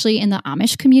time actually in the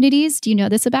Amish communities. Do you know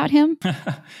this about him?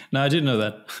 No, I didn't know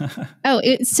that. Oh,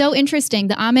 it's so interesting.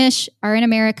 The Amish are in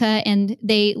America and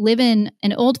they live in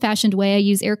an old-fashioned way. I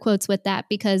use air quotes with that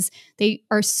because they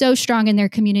are so strong in their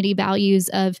community values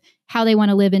of how they want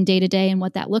to live in day to day and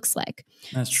what that looks like.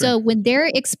 That's true. So when they're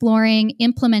exploring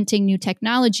implementing new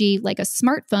technology like a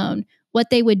smartphone, what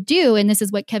they would do, and this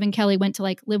is what Kevin Kelly went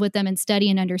to live with them and study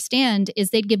and understand,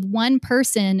 is they'd give one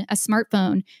person a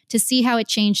smartphone to see how it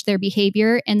changed their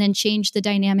behavior and then change the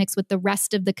dynamics with the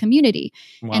rest of the community.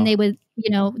 Wow. And they would,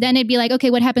 then it'd be like,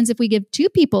 okay, what happens if we give two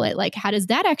people it? How does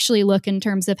that actually look in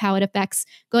terms of how it affects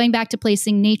going back to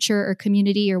placing nature or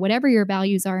community or whatever your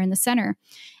values are in the center?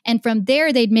 And from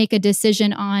there, they'd make a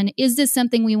decision on, is this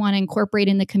something we want to incorporate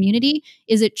in the community?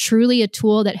 Is it truly a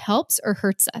tool that helps or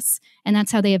hurts us? And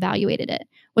that's how they evaluated it,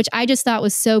 which I just thought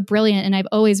was so brilliant. And I've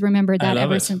always remembered that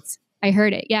ever since I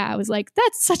heard it. Yeah, I was like,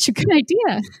 that's such a good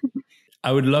idea.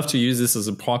 I would love to use this as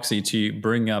a proxy to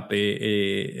bring up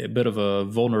a bit of a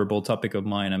vulnerable topic of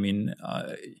mine. I mean,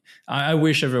 I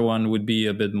wish everyone would be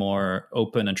a bit more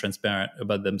open and transparent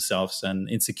about themselves and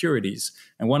insecurities.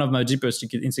 And one of my deepest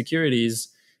insecurities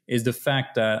is the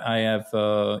fact that I have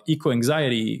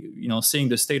eco-anxiety, seeing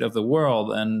the state of the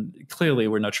world, and clearly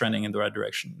we're not trending in the right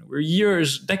direction. We're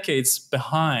decades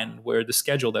behind where the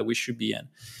schedule that we should be in.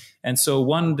 And so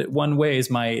one way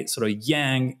is my sort of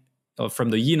yang,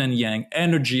 from the yin and yang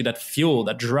energy, that fuel,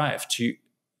 that drive to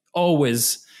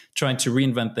always trying to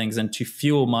reinvent things and to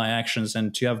fuel my actions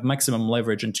and to have maximum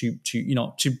leverage and to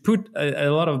put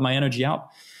a lot of my energy out.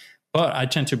 But I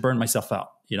tend to burn myself out,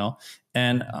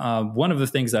 And one of the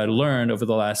things that I learned over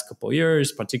the last couple of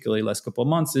years, particularly last couple of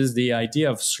months, is the idea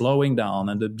of slowing down.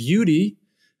 And the beauty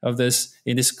of this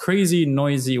in this crazy,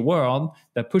 noisy world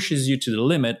that pushes you to the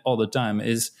limit all the time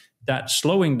is that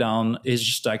slowing down is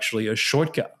just actually a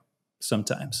shortcut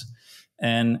sometimes.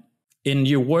 And in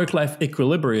your work-life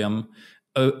equilibrium,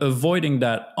 avoiding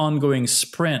that ongoing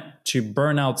sprint to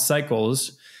burnout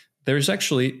cycles, there's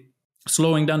actually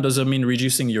slowing down doesn't mean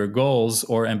reducing your goals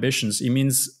or ambitions. It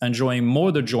means enjoying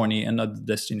more the journey and not the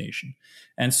destination.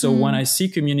 And so when I see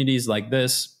communities like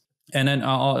this, and then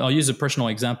I'll use a personal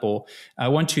example. I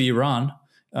went to Iran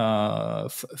 4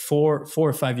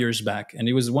 or 5 years back, and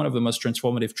it was one of the most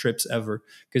transformative trips ever,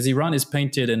 because Iran is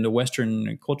painted in the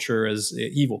Western culture as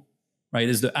evil, right?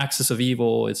 It's the axis of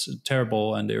evil. It's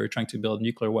terrible, and they were trying to build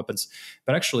nuclear weapons.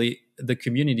 But actually, the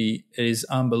community is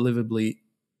unbelievably,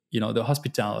 the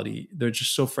hospitality, they're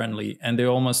just so friendly, and they're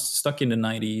almost stuck in the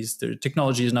 90s. Their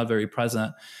technology is not very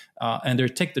present, and they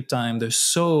take the time.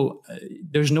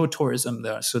 There's no tourism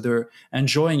there, so they're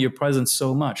enjoying your presence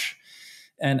so much.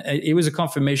 And it was a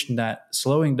confirmation that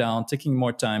slowing down, taking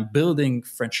more time, building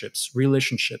friendships,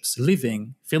 relationships,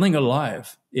 living, feeling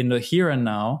alive in the here and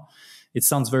now. It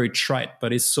sounds very trite,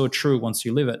 but it's so true once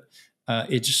you live it.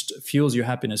 It just fuels your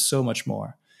happiness so much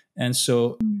more. And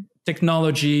so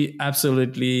technology,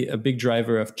 absolutely a big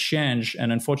driver of change.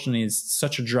 And unfortunately, it's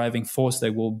such a driving force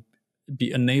that will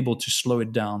be unable to slow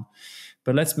it down.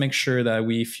 But let's make sure that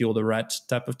we fuel the right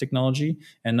type of technology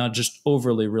and not just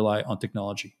overly rely on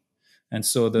technology. And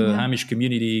so the Amish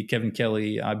community, Kevin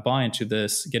Kelly, I buy into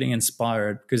this, getting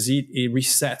inspired, because it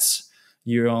resets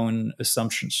your own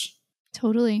assumptions.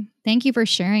 Totally. Thank you for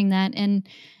sharing that. And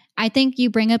I think you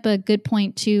bring up a good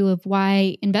point too of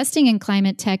why investing in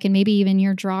climate tech, and maybe even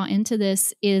your draw into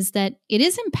this, is that it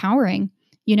is empowering.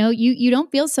 You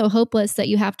don't feel so hopeless that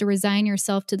you have to resign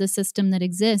yourself to the system that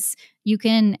exists. You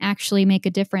can actually make a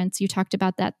difference. You talked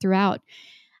about that throughout.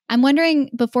 I'm wondering,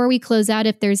 before we close out,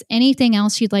 if there's anything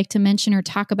else you'd like to mention or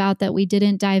talk about that we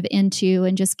didn't dive into,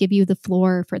 and just give you the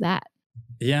floor for that.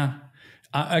 Yeah,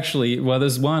 actually,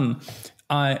 there's one.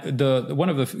 One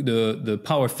of the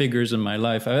power figures in my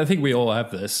life, I think we all have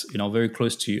this, very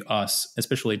close to us,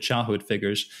 especially childhood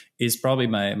figures, is probably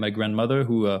my grandmother,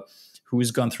 who who's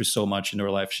gone through so much in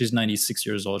her life. She's 96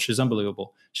 years old. She's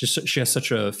unbelievable. She has such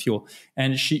a fuel.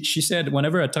 And she said,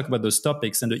 whenever I talk about those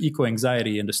topics and the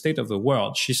eco-anxiety and the state of the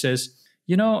world, she says,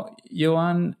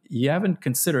 Johan, you haven't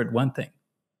considered one thing.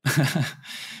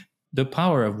 The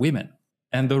power of women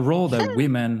and the role that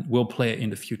women will play in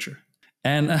the future.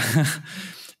 And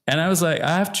and I was like,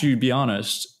 I have to be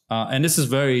honest. And this is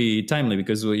very timely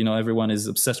because, everyone is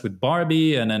obsessed with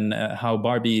Barbie and then how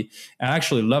Barbie, I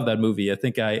actually love that movie. I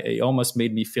think it almost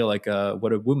made me feel like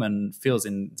what a woman feels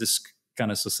in this kind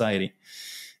of society.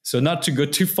 So not to go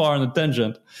too far on a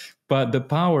tangent, but the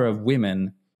power of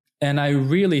women. And I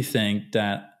really think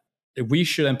that we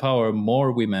should empower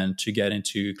more women to get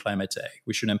into climate tech.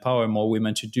 We should empower more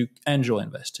women to do angel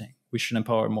investing. We should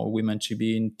empower more women to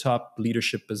be in top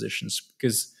leadership positions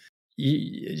because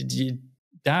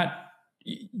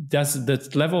that's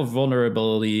the level of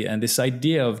vulnerability and this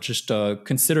idea of just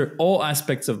consider all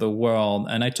aspects of the world.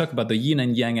 And I talk about the yin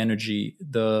and yang energy.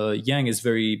 The yang is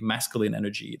very masculine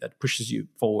energy that pushes you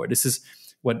forward. This is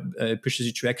what pushes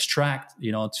you to extract,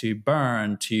 to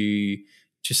burn, to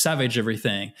savage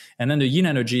everything. And then the yin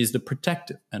energy is the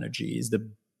protective energy, is the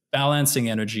balancing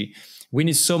energy. We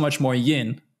need so much more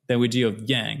yin than we do of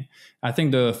yang. I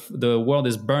think the world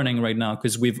is burning right now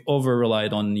because we've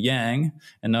over-relied on yang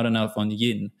and not enough on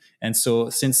yin. And so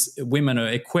since women are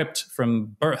equipped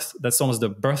from birth, that's almost the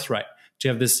birthright, to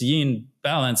have this yin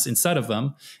balance inside of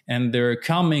them, and they're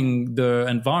calming the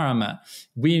environment,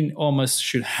 we almost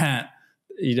should hand,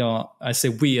 I say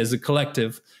we as a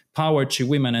collective, power to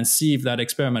women and see if that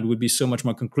experiment would be so much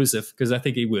more conclusive, because I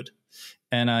think it would.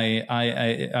 And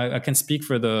I can speak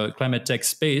for the climate tech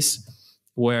space,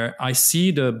 where I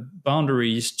see the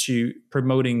boundaries to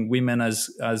promoting women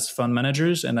as fund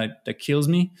managers, and that kills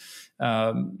me.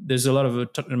 There's a lot of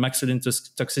masculine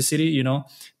toxicity,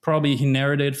 probably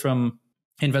inherited from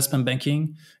investment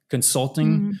banking,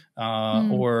 consulting,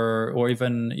 or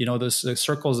even those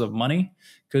circles of money,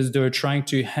 because they're trying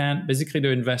to basically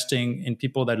they're investing in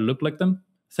people that look like them,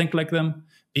 think like them,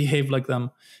 behave like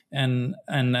them, and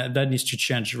that needs to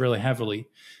change really heavily.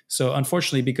 So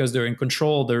unfortunately, because they're in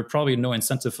control, there's probably no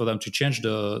incentive for them to change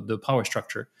the power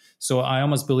structure. So I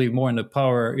almost believe more in the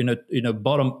power in a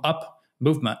bottom up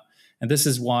movement, and this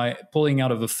is why pulling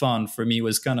out of a fund for me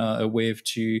was kind of a way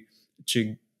to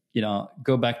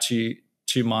go back to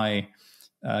my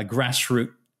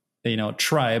grassroots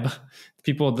tribe,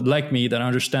 people that like me, that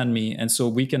understand me, and so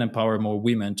we can empower more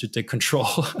women to take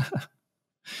control.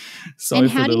 And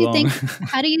how do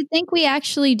you think we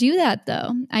actually do that,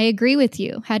 though? I agree with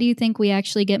you. How do you think we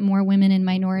actually get more women and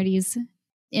minorities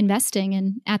investing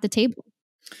and at the table?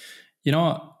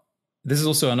 This is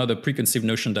also another preconceived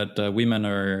notion that women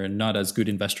are not as good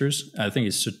investors. I think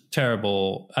it's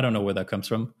terrible. I don't know where that comes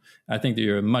from. I think that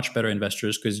you're much better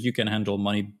investors because you can handle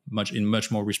money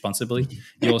much more responsibly.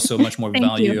 You're also much more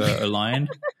value aligned.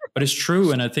 But it's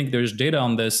true, and I think there's data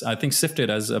on this. I think Sifted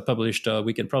has published,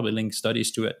 we can probably link studies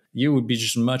to it. You would be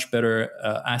just much better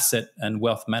asset and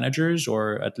wealth managers,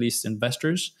 or at least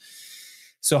investors.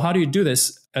 So how do you do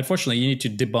this? Unfortunately, you need to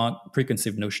debunk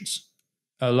preconceived notions.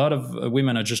 A lot of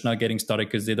women are just not getting started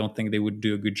because they don't think they would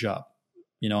do a good job.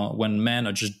 When men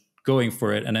are just going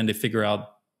for it and then they figure out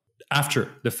after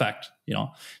the fact,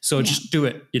 so just do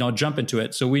it, jump into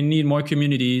it. So we need more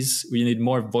communities, we need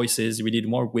more voices, we need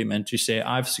more women to say,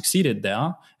 I've succeeded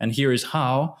there, and here is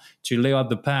how to lay out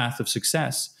the path of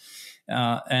success.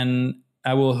 And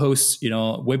I will host,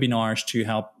 webinars to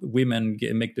help women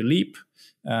make the leap.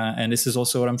 And this is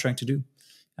also what I'm trying to do,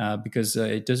 because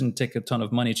it doesn't take a ton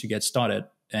of money to get started.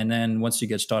 And then once you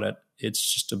get started, it's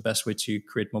just the best way to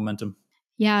create momentum.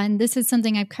 Yeah. And this is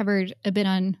something I've covered a bit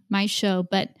on my show,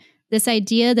 but this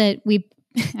idea that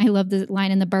I love the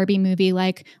line in the Barbie movie,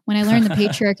 like, when I learned the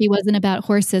patriarchy wasn't about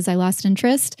horses, I lost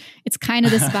interest. It's kind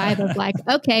of this vibe of like,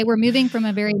 okay, we're moving from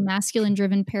a very masculine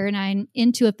driven paradigm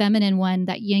into a feminine one,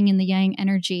 that yin and the yang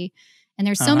energy. And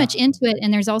there's so much into it.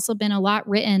 And there's also been a lot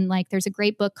written. Like, there's a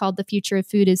great book called The Future of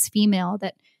Food is Female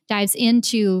that dives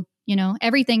into,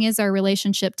 everything is our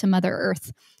relationship to Mother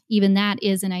Earth. Even that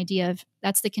is an idea of,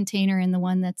 that's the container and the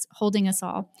one that's holding us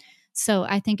all. So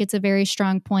I think it's a very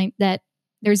strong point that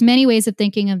there's many ways of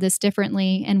thinking of this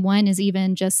differently. And one is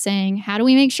even just saying, how do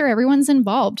we make sure everyone's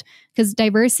involved? Because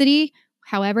diversity,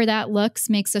 however that looks,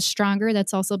 makes us stronger.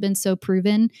 That's also been so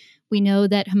proven. We know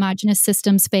that homogenous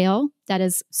systems fail. That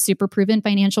is super proven.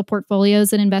 Financial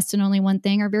portfolios that invest in only one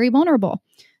thing are very vulnerable.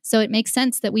 So it makes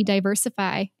sense that we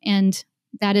diversify. And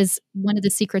that is one of the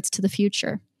secrets to the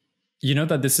future. You know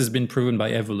that this has been proven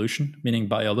by evolution, meaning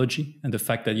biology, and the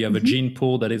fact that you have a gene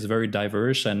pool that is very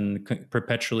diverse and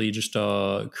perpetually just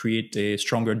create a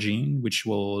stronger gene, which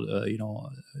will,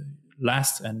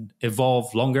 last and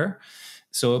evolve longer.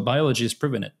 So biology has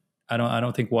proven it. I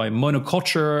don't think why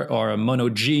monoculture or a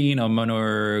monogene or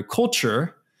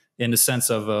monoculture in the sense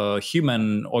of a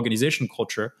human organization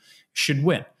culture should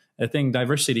win. I think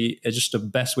diversity is just the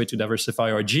best way to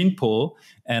diversify our gene pool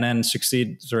and then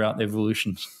succeed throughout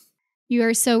evolution. You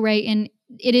are so right. And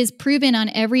it is proven on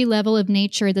every level of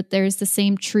nature that there's the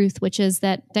same truth, which is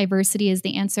that diversity is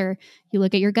the answer. You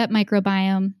look at your gut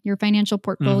microbiome, your financial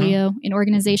portfolio, and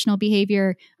organizational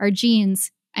behavior, our genes.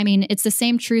 I mean, it's the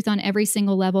same truth on every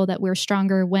single level that we're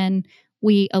stronger when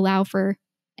we allow for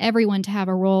everyone to have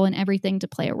a role and everything to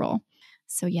play a role.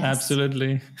 So yes.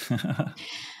 Absolutely.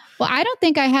 Well, I don't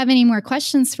think I have any more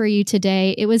questions for you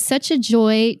today. It was such a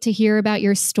joy to hear about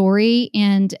your story.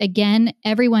 And again,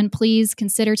 everyone, please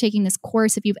consider taking this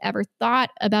course if you've ever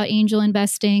thought about angel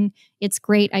investing. It's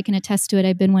great. I can attest to it.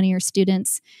 I've been one of your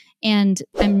students. And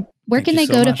where can they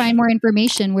go to find more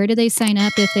information? Where do they sign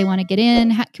up if they want to get in?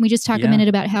 Can we just talk a minute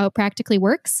about how it practically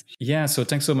works? Yeah. So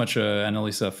thanks so much,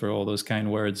 Annalisa, for all those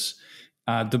kind words.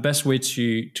 The best way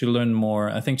to learn more,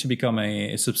 I think, to become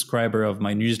a subscriber of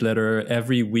my newsletter.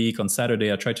 Every week on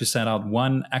Saturday, I try to send out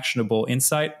one actionable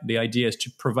insight. The idea is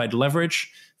to provide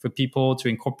leverage for people to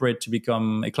incorporate to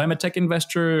become a climate tech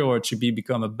investor or to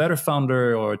become a better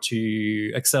founder or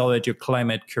to accelerate your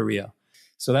climate career.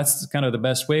 So that's kind of the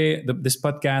best way. This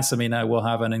podcast, I mean, I will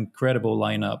have an incredible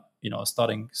lineup,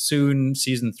 starting soon,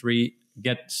 season 3.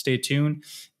 Stay tuned.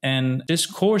 And this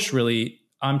course really,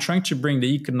 I'm trying to bring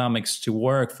the economics to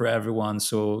work for everyone.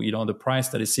 So, the price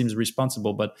that it seems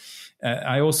responsible. But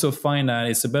I also find that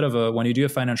it's a bit of when you do a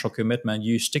financial commitment,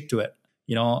 you stick to it.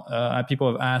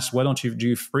 People have asked, why don't you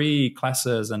do free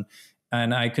classes?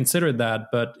 And I considered that,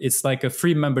 but it's like a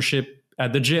free membership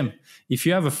at the gym. If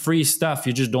you have a free stuff,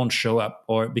 you just don't show up,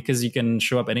 or because you can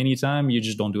show up at any time, you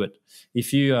just don't do it.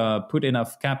 If you put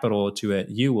enough capital to it,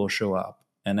 you will show up.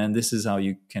 And then this is how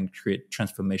you can create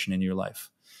transformation in your life.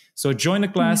 So join the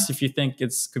class if you think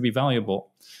could be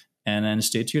valuable, and then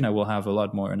stay tuned. I will have a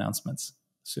lot more announcements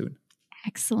soon.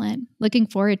 Excellent. Looking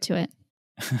forward to it.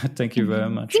 Thank you very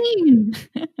much.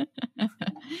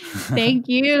 Thank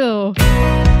you.